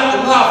coming out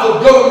the mouth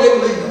of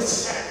government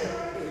leaders.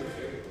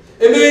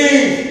 It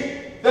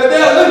means that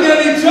they're looking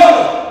at each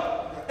other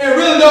and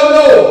really don't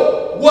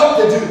know what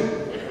to do.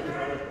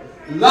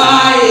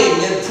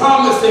 Lying and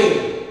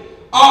promising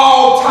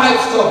all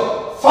types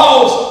of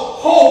false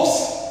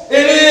hopes.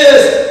 It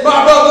is,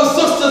 my brothers and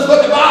sisters,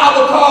 what the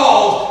Bible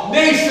calls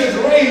nations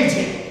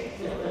raging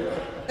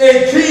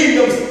and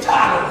kingdoms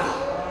tottering.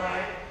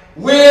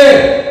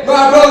 When,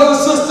 my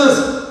brothers and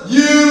sisters,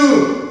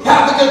 you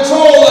have to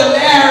control a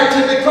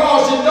narrative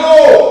because you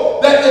know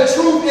that the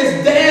truth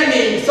is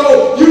damning.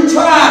 So you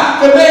try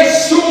to make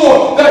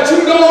sure that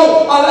you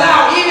don't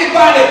allow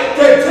anybody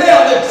to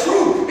tell the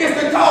truth. It's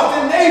because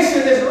the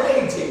nation is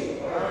raging.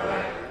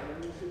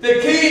 The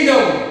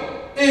kingdom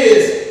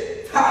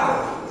is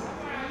tottering,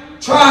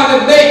 trying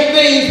to make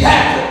things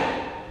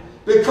happen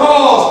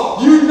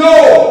because you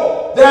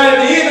know that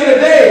at the end of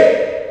the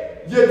day,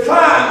 your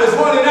time is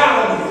running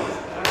out on you.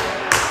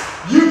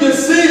 You can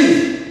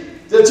see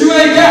that you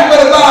ain't got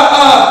but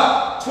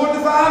about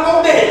 25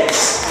 more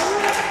days.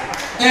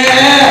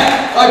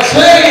 And a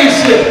change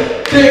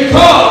can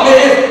come.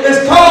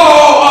 It's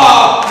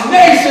called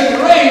nation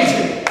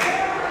raging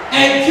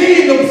and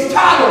kingdoms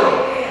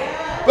tottering.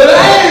 But I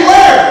ain't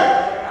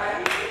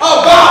worried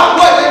about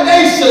what the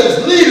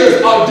nation's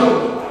leaders are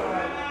doing.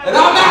 And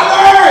I'm not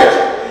worried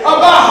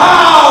about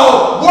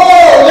how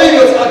world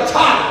leaders are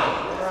tottering.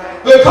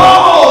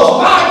 Because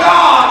my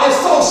God is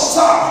so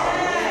sovereign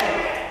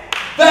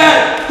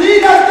that he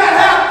does not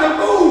have to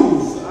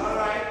move.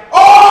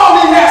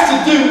 All he has to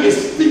do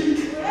is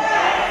speak.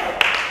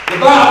 The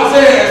Bible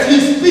says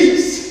he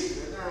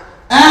speaks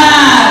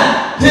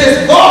and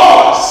his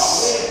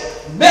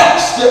voice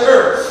melts the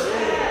earth.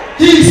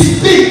 He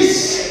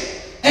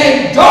speaks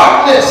and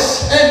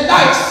darkness and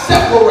night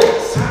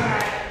separates.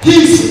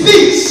 He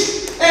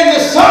speaks and the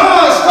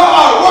sun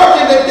starts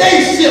working the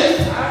day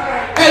shift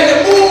and the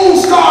moon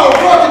starts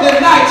working the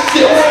night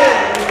shift.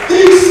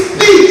 He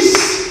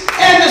speaks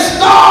and the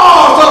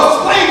stars are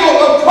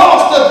spangled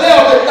across the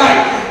velvet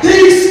night.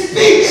 He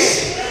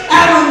speaks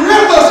and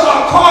rivers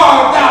are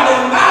carved out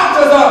and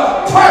mountains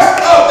are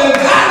pressed up and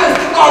valleys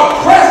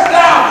are pressed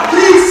down.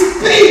 He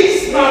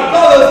speaks, my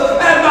brothers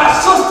and my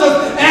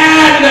sisters,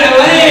 and the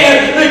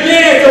land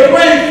begins to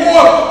bring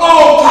forth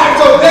all types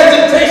of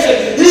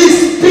vegetation.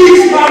 He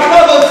speaks, my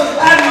brothers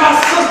and my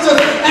sisters,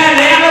 and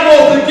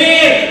animals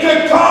begin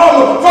to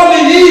come from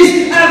the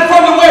east and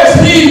from the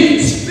west. He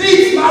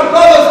speaks, my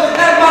brothers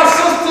and my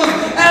sisters,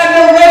 and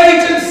the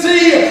raging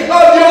sea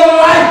of your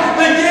life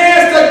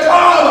begins to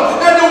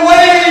come, and the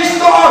waves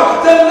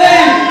start to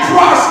lay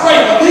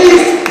prostrate. He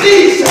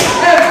speaks,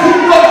 and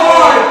people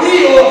are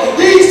healed.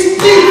 He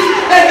speaks,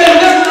 and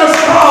deliverance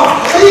comes.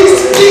 He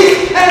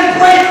speaks, and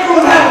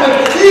breakthrough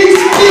happens. He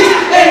speaks,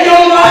 and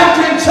your life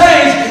can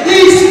change.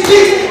 He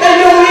speaks, and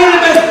your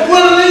enemies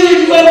will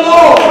leave you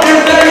alone.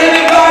 Is there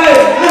anybody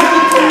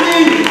listening to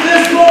me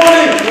this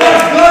morning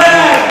that's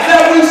glad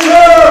that we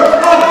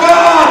serve a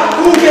God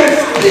who can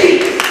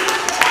speak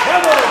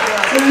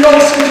to your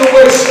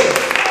situation?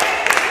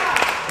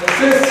 And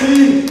since he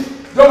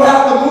don't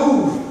have to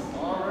move,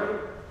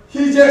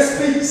 he just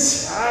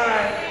speaks.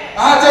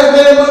 I just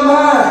made up my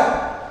mind.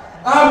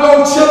 I'm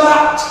going to chill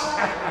out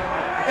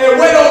and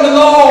wait on the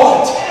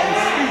Lord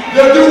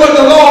to do what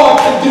the Lord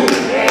can do.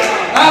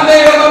 I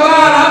made up my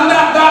mind. I'm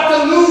not about to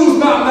lose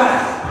my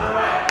mind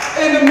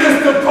in the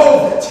midst of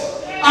COVID.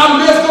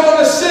 I'm just going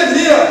to sit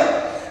here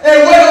and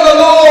wait on the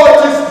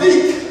Lord to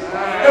speak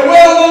and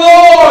wait on the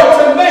Lord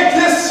to make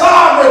his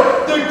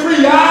sovereign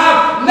decree.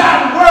 I'm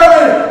not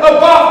worried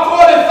about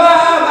 45.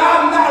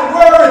 I'm not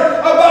worried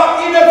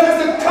about any of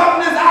his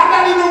companies. I'm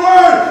not even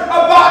worried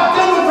about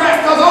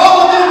Democrats because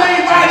all of them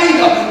ain't right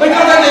either.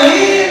 Because at the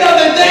end of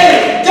the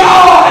day,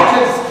 God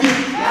can speak.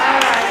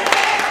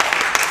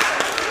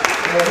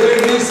 And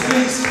when he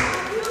speaks,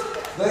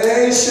 they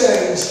ain't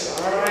changed.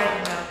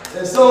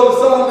 And so the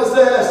psalmist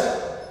says,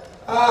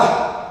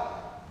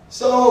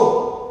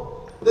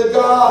 so the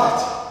God,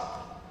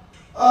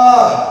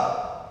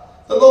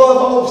 the Lord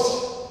of hosts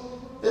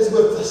is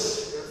with us.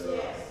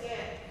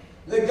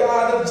 The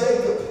God of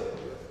Jacob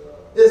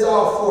is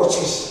our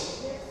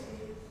fortress.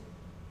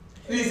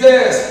 He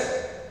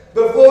says,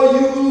 before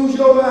you lose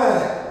your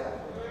mind,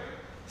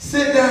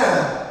 sit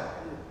down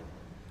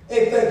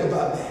and think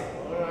about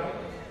that.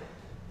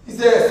 He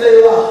says,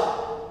 Selah.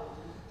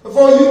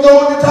 Before you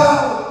throw in the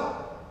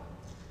towel,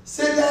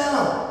 sit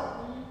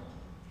down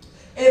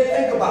and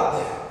think about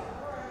that.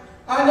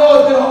 I know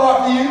it's been hard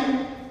for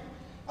you.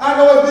 I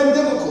know it's been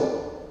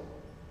difficult.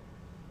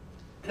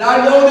 And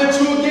I know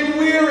that you are getting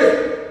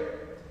weary.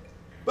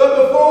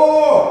 But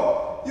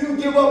before you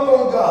give up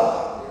on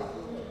God,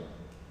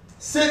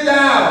 sit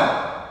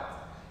down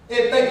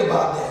and think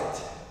about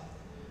that.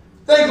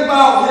 Think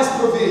about his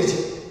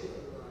provision.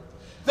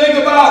 Think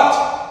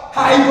about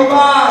how he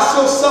provides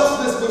your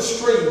substance with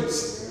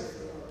streams.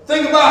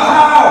 Think about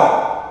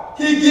how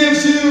he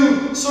gives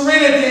you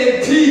serenity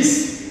and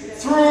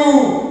peace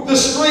through the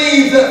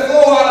streams that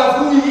flow out of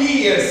who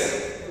he is,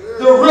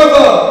 the river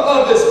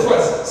of his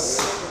presence.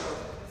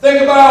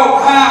 Think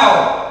about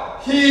how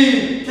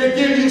he can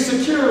give you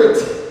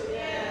security,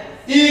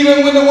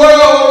 even when the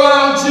world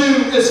around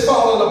you is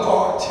falling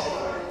apart.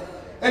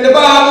 And the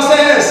Bible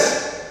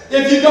says,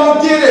 if you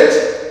don't get it,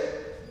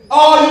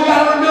 all you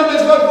got to remember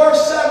is what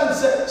verse 7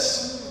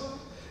 says.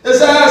 It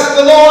says,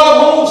 the Lord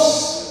of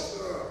hosts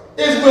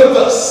is with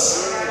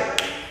us.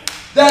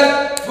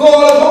 That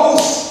Lord of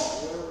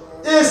hosts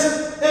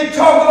is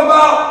talking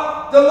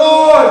about the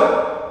Lord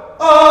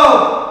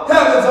of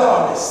heaven's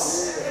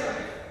armies.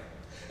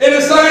 It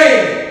is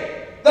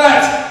saying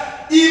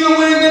that even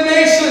when the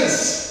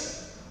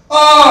nations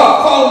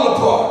are falling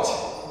apart,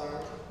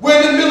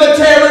 when the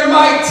military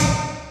might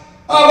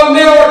of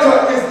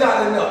America is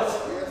not enough,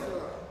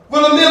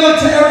 when the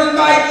military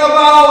might of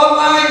our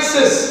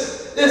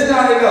alliances is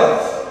not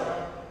enough,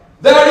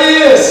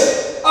 there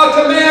is a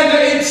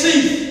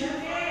commander-in-chief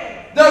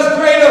that's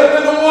greater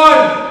than the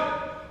one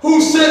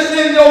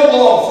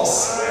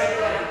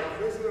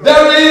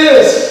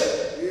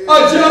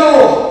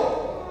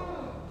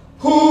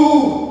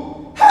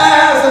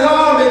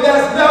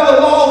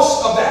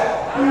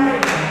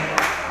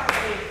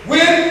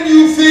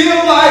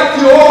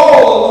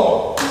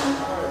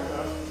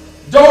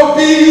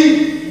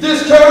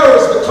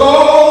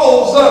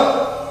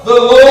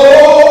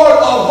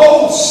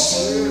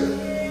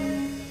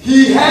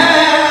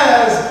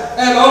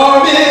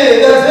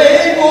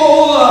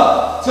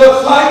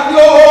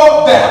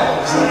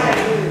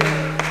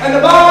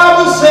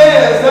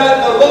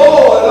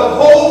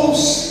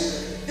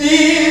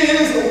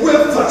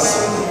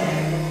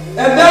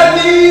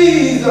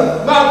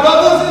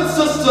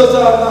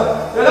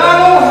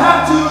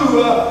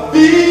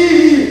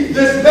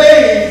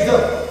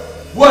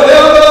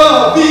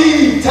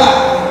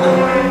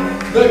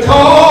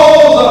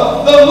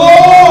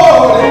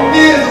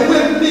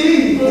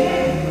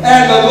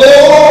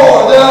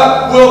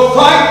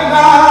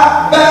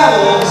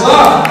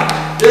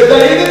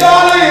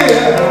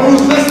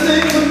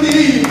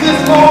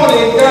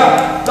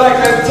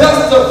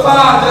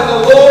that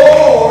the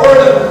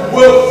Lord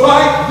will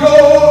fight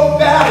your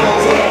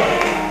battles.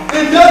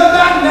 It does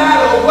not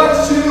matter what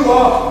you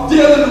are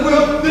dealing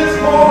with this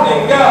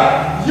morning.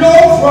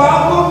 Your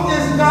problem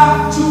is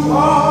not too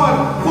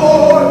hard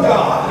for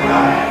God.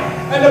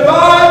 And the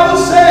Bible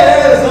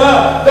says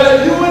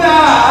that you and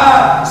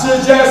I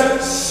should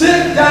just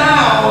sit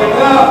down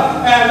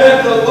and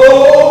let the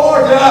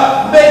Lord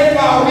make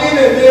our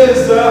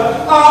enemies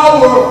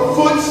our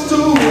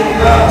footstool.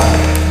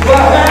 Do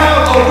I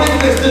have a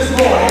witness this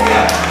morning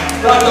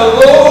that the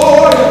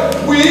Lord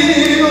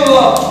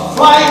will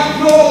fight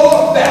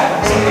your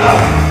battles?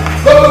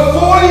 But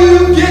before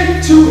you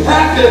get too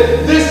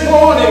happy this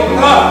morning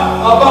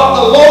about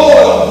the Lord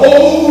of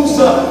hosts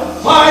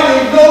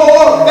fighting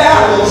your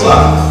battles,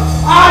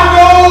 I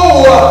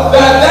know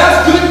that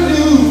that's good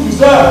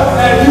news,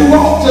 and you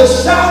ought to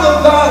shout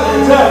about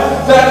it,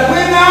 that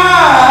when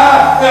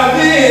I am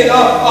in a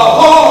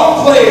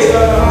hard place,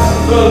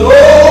 the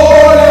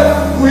Lord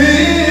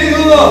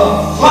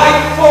will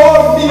fight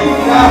for me.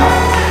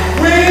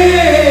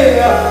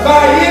 When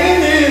my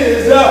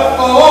enemies are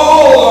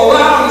all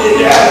around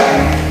me,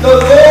 the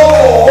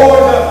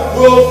Lord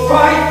will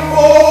fight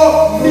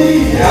for me.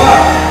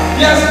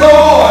 Yes,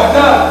 Lord.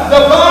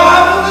 The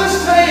Bible is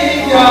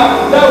saying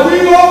that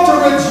we ought to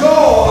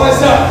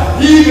rejoice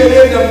even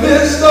in the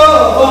midst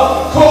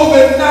of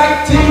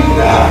COVID-19,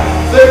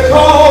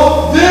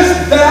 because this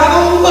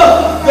battle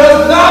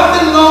does not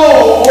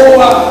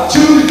belong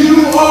to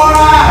you or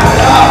I,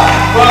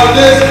 but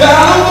this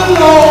battle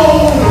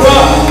belongs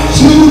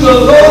to the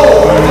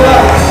Lord,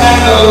 and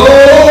the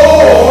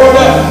Lord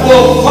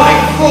will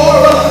fight for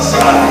us.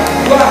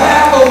 Do I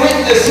have a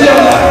witness here?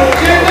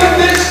 In the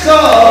midst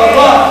of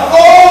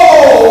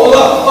all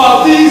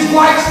of these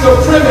white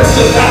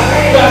supremacists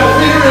that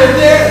fear in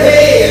their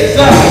heads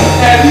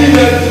and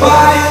even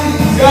plotting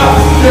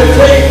to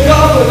take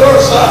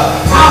governors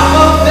out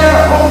of their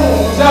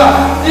homes,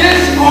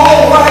 it's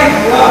all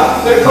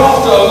right because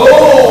the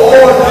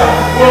Lord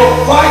will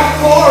fight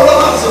for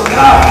us.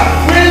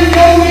 When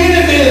your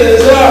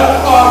enemies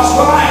are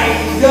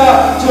trying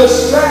to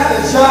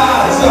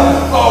strategize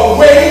a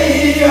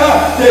way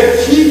to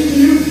keep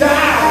you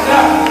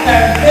down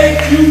and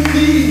make you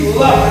feel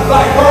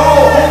like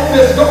all hope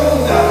is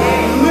gone,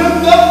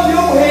 lift up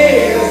your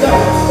heads,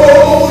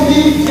 oh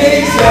ye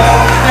gates,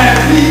 and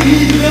be ye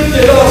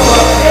lifted up,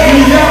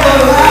 ye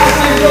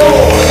everlasting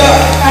doors,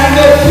 and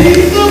the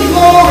peace of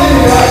glory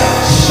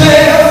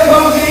shall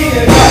come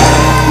in.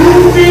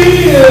 Who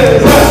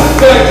is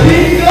the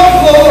King of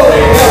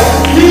glory?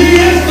 He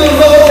is the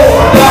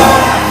Lord,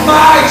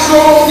 my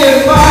strong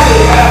and mighty.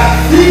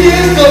 He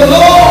is the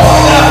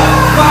Lord,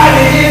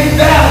 mighty in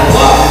battle.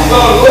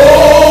 The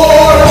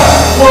Lord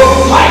will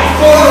fight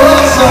for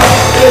us.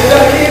 Is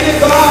there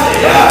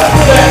anybody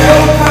that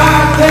don't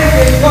mind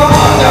taking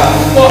God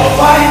for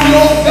fighting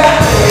your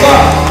battles?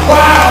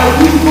 Why are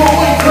you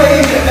going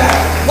crazy?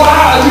 Why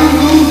are you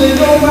losing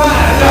your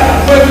mind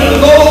when the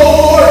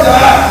Lord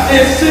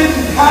is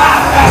sitting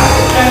high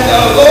and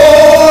the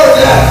Lord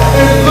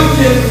is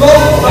looking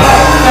low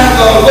and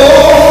the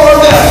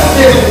Lord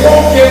is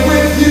walking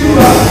with you?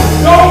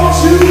 Don't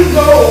you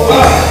know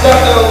that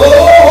the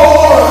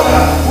Lord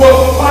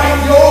will fight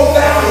your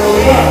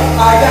battles?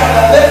 I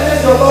gotta let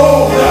this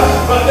alone,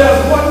 but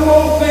there's one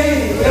more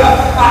thing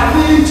I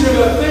need you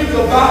to think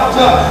about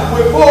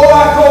before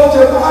I go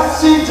to my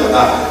seat.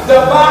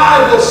 The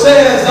Bible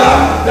says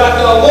that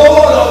the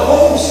Lord of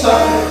hosts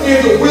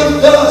is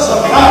with us,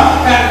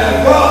 and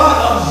the God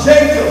of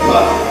Jacob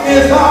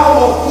is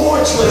our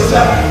fortress.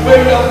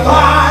 When the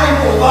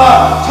Bible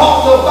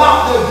talks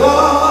about the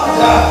God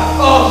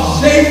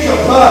of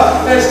Jacob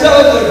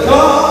instead of the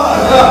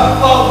God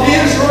of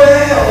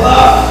Israel,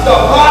 the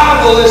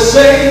Bible is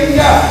saying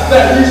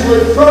that he's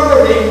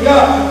referring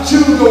to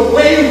the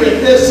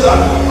waywardness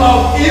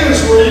of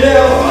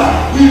Israel.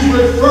 He's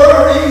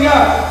referring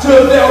to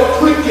their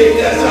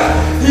crookedness.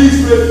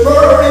 He's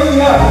referring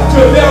to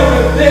their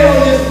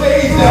rebellious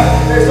ways.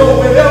 And so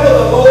whenever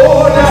the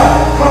Lord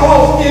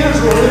calls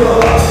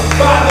Israel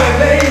by the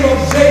name of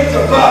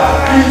Jacob,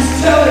 he's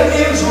telling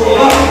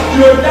Israel,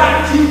 you're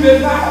not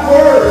keeping my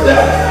word.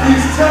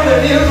 He's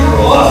telling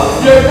Israel,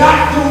 you're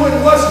not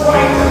doing what's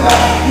right.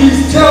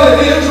 He's telling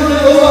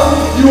Israel,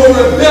 you are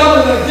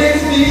rebelling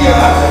against me.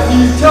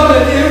 He's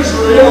telling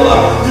Israel,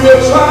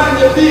 you're trying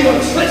to be a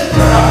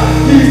trickster.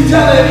 He's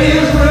telling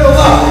Israel,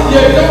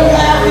 you don't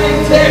have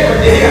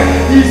integrity.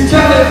 He's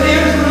telling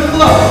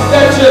Israel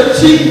that you're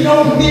cheating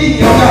on me.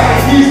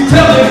 He's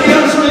telling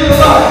Israel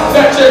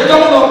that you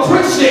don't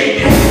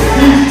appreciate it.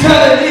 He's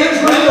telling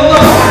Israel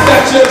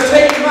that you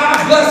take my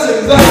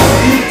blessings.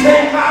 You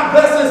take my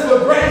blessings for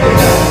granted.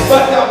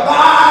 But the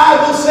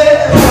Bible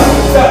says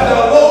that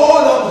the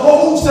Lord of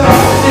hosts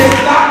is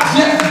not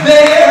just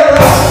there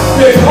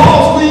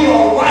because we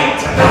are right.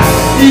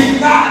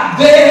 He's not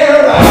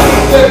there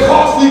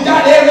because we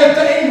got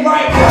everything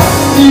right.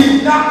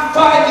 He's not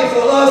fighting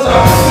for us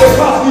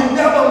because we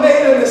never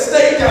made a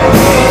mistake. But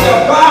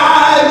the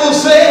Bible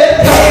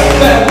says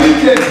that we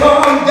can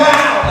calm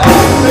down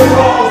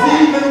because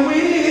even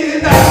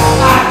when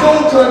I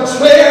go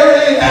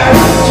contrary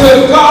to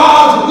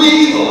God's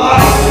will,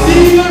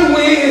 even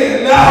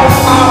when I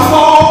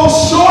fall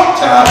short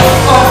of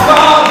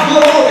God's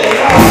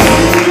glory,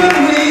 even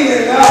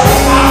when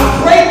I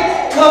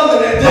break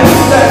covenant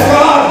that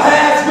God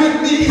has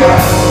with me,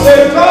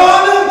 the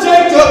God of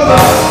Jacob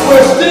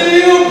will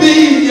still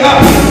be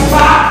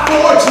my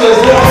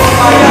fortress.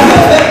 I gotta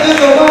let this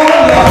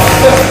alone.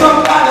 There's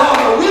somebody on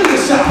the window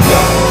shout.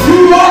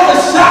 You are the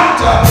shout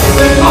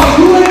because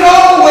you ain't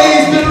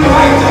always been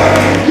right.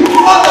 You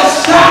are the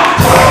shout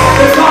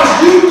because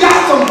you got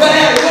some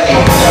bad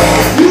ways.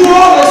 You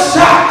are the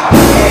shout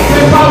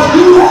because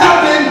you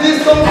have been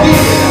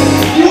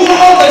disobedient. You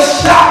are the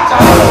shout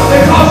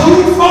because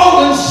you've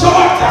fallen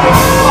short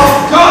of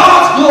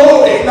God's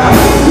glory.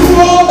 You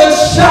are the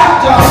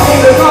shout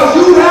because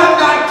you have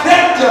not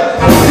kept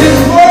His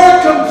word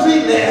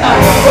completely.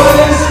 But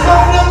in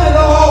spite of it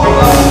all,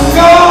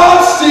 God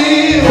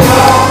still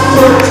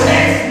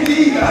protects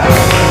me.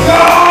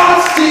 God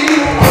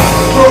still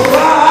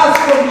provides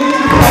for me.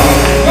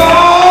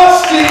 God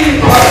still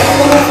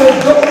opens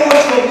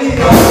doors for me.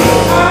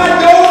 I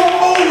don't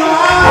know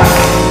why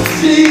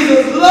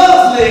Jesus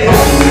loves me.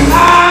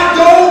 I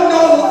don't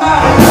know why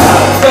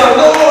the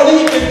Lord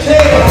even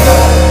cares.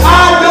 I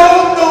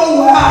don't know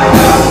why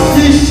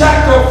He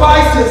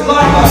sacrificed His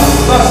life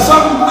for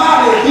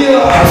somebody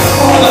here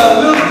on a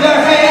lift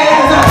their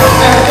hands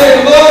and say,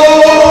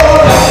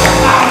 Lord,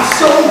 I'm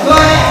so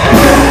glad.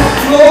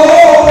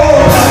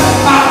 Lord,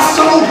 I'm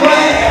so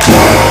glad.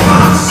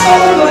 I'm so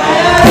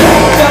glad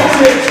that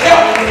you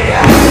kept me.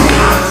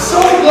 I'm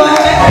so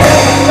glad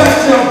that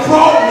you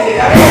brought me.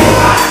 I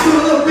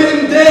could have been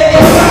dead,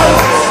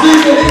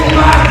 sleeping in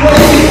my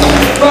grave,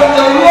 but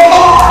the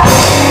Lord,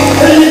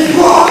 He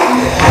brought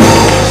me.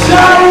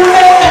 Shout it.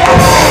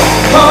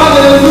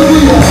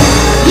 Hallelujah.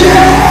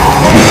 Yeah.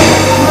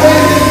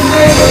 Praise His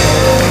name.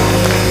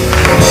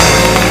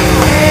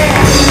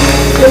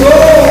 The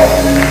Lord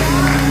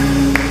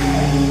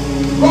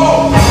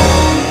brought me.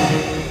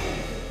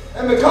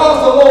 And because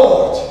the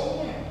Lord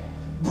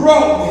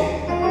brought me,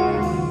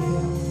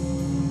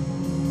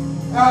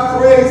 I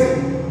praise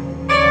Him.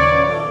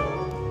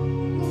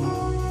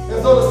 And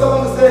so the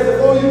psalmist says,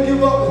 before you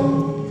give up and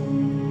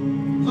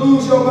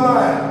lose your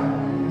mind,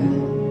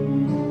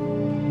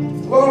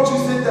 why don't you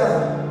sit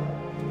down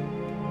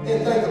and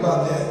think about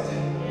that?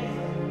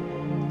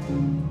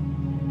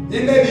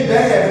 It may be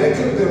bad, but it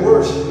could have been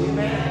worse.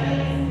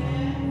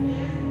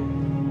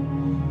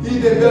 He's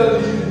been better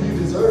to you than you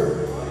deserve.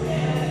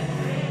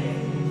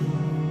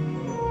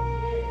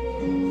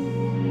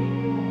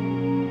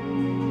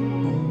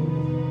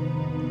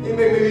 It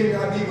may maybe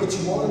not be what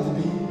you want it to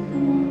be,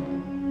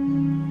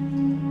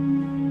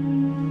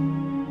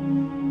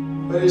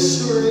 but it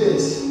sure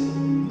is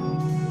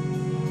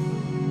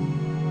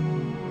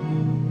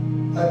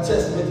a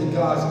testament to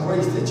God's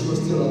grace that you are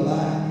still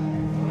alive.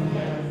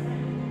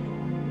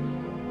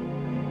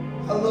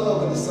 I love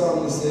when the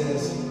psalmist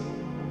says,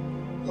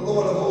 the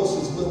Lord of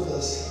hosts is with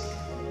us.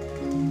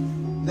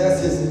 That's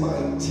His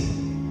might.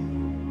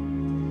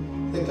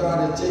 The God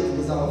of Jacob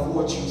is our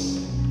fortress.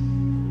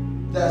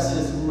 That's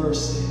His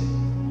mercy.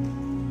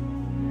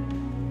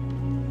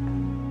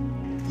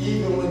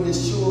 Even when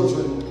His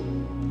children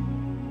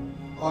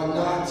are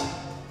not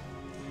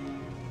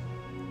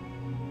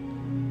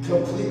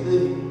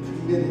completely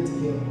committed to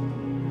Him,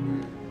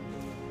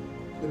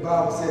 the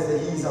Bible says that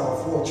He's our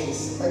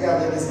fortress. I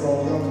gotta let this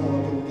go. Y'all come on,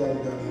 we gotta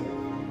get done here.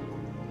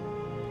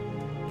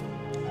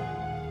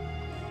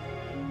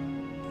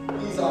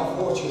 He's our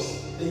fortress.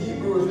 The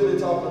Hebrew is really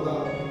talking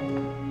about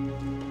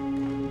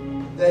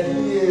that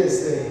He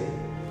is an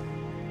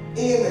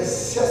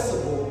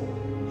inaccessible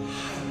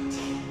height.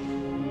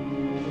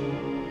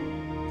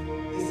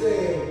 He's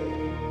saying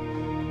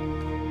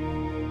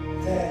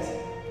that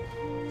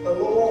the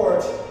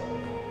Lord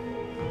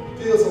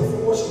builds a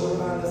fortress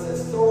around us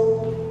that's so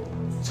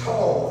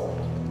tall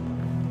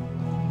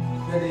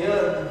that the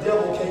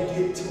devil can't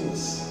get to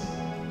us.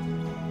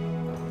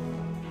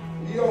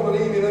 If you don't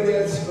believe me, let me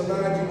just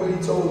remind you what He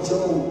told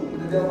Job, what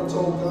the devil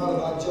told God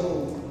about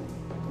Job.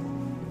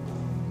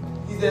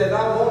 He said, I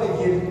want to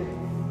get him,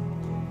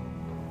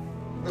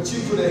 but you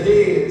put a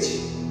hedge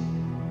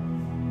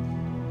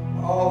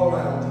all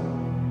around him.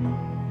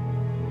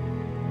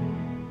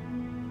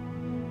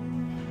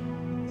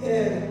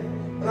 And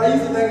when I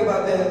used to think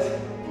about that,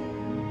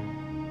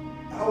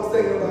 I was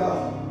thinking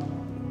about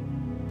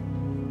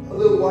a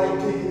little white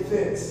picket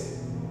fence.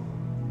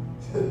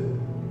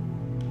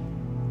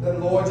 The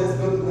Lord just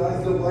built a nice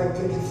little white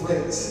picket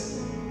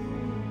fence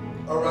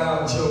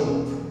around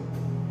Job.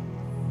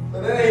 But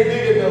that ain't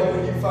big enough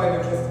when you fight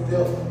against the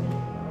devil.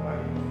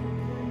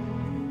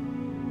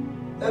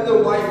 That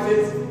little white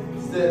fence,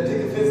 that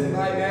picket fence in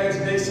my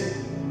imagination,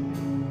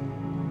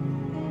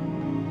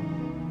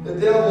 the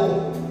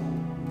devil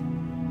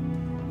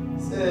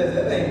says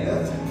that ain't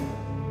nothing.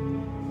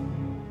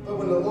 But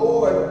when the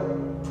Lord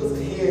puts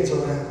a hedge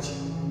around you,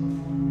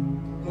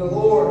 when the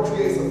Lord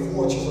creates a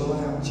fortress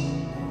around you,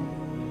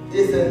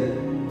 it's an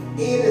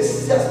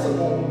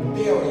inaccessible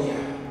barrier.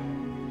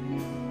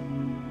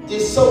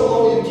 It's so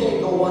low you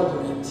can't go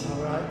under it.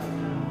 All right.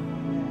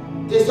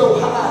 It's so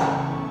high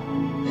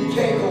you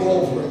can't go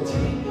over it.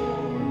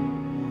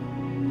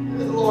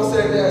 The Lord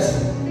said that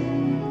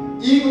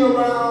even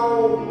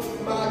around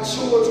my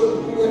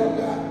children who have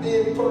not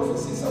been perfect.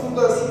 See, some of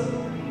us,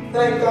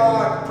 thank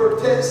God,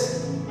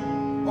 protects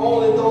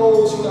only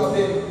those who have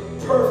been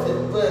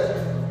perfect. But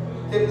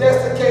if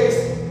that's the case,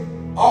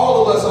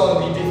 all of us ought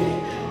to be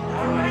dead.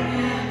 All right.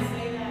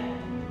 Say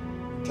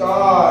that.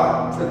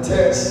 God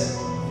protects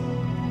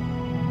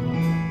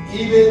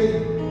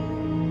even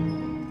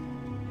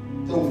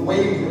the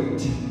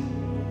wayward.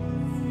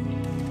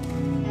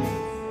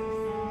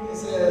 He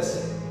says,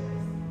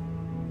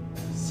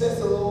 since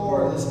the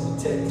Lord is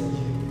protecting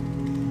you,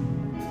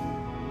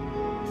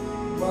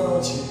 why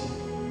don't you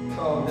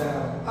calm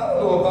down? I don't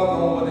know if I'm the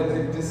only one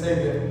that just say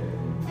that.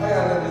 I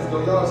gotta let this go.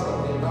 Y'all just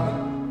come in.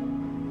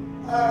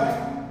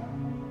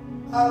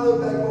 I look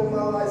back on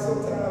my life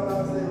sometimes and I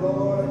say,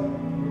 Lord,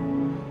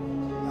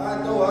 I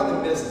know I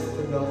done messed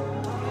it enough.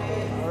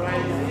 All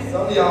right.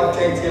 Some of y'all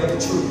can't tell the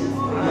truth.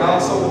 Y'all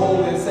so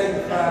holy and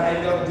sanctified,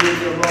 ain't never did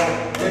you wrong.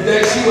 If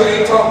that's you, I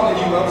ain't talking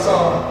to you. I'm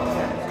sorry.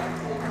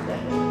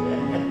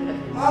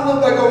 I look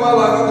back on my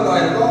life, I'm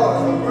like, Lord,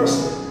 have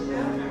mercy.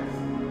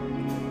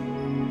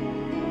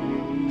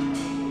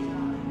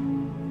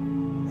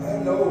 I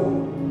know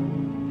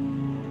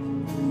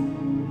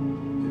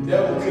the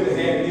devil could have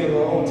had me a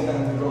long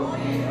time ago.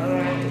 All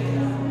right.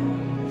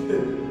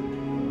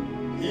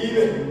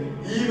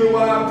 Even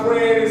while I'm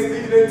praying and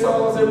speaking in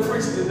tongues and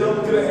preaching, the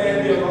devil could have had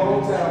me a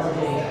long time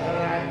ago. All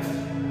right.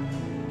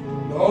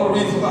 The only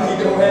reason why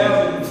he don't have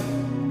it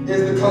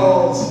is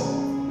because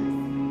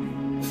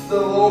the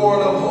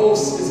Lord of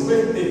hosts is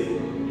with me.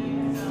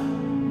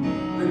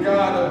 The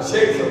God of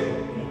Jacob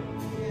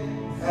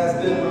has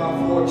been my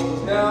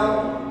fortress. Now,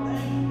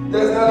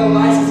 there's not a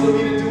license for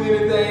me to do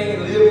anything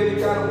and live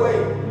any kind of way.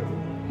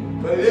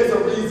 But it is a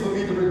reason for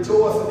me to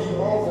rejoice and be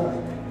humble.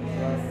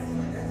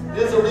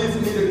 There's a reason for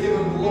me to give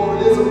him glory.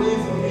 There's a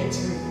reason for me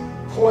to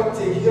point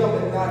to him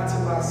and not to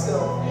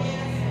myself.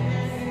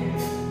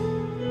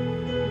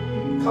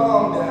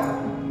 Calm down.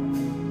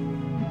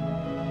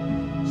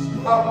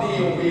 Stop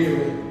being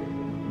weary.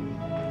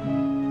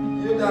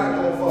 You're not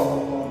going to fall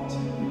apart.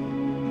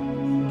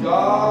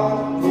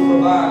 God will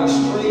provide a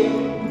stream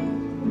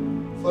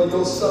for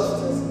your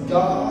substance.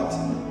 God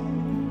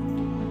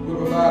will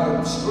provide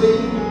a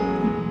stream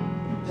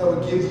that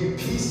will give you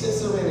peace and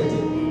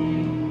serenity.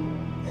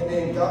 And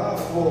then God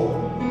will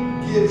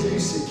give you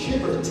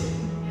security.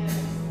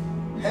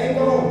 Hang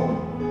on.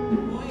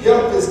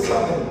 Help is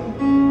coming.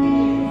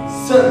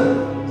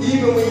 Suddenly,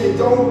 even when you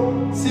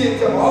don't see it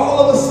come,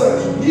 all of a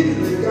sudden,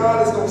 immediately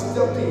God is going to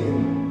step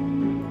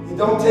in. It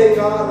don't take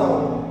God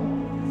long.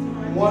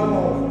 One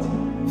moment,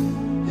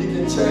 He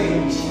can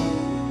change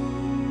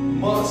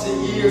months and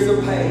years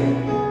of pain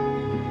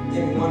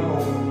in one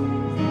moment.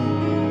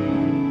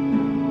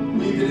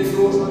 Weeping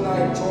endures the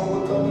night, joy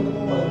will come in the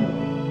morning.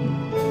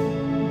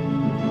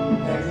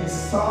 And He's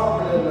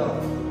sovereign enough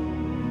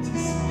to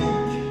speak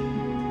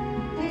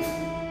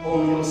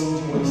over your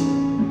situation.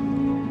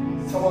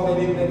 Someone may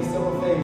need to make a simple favor.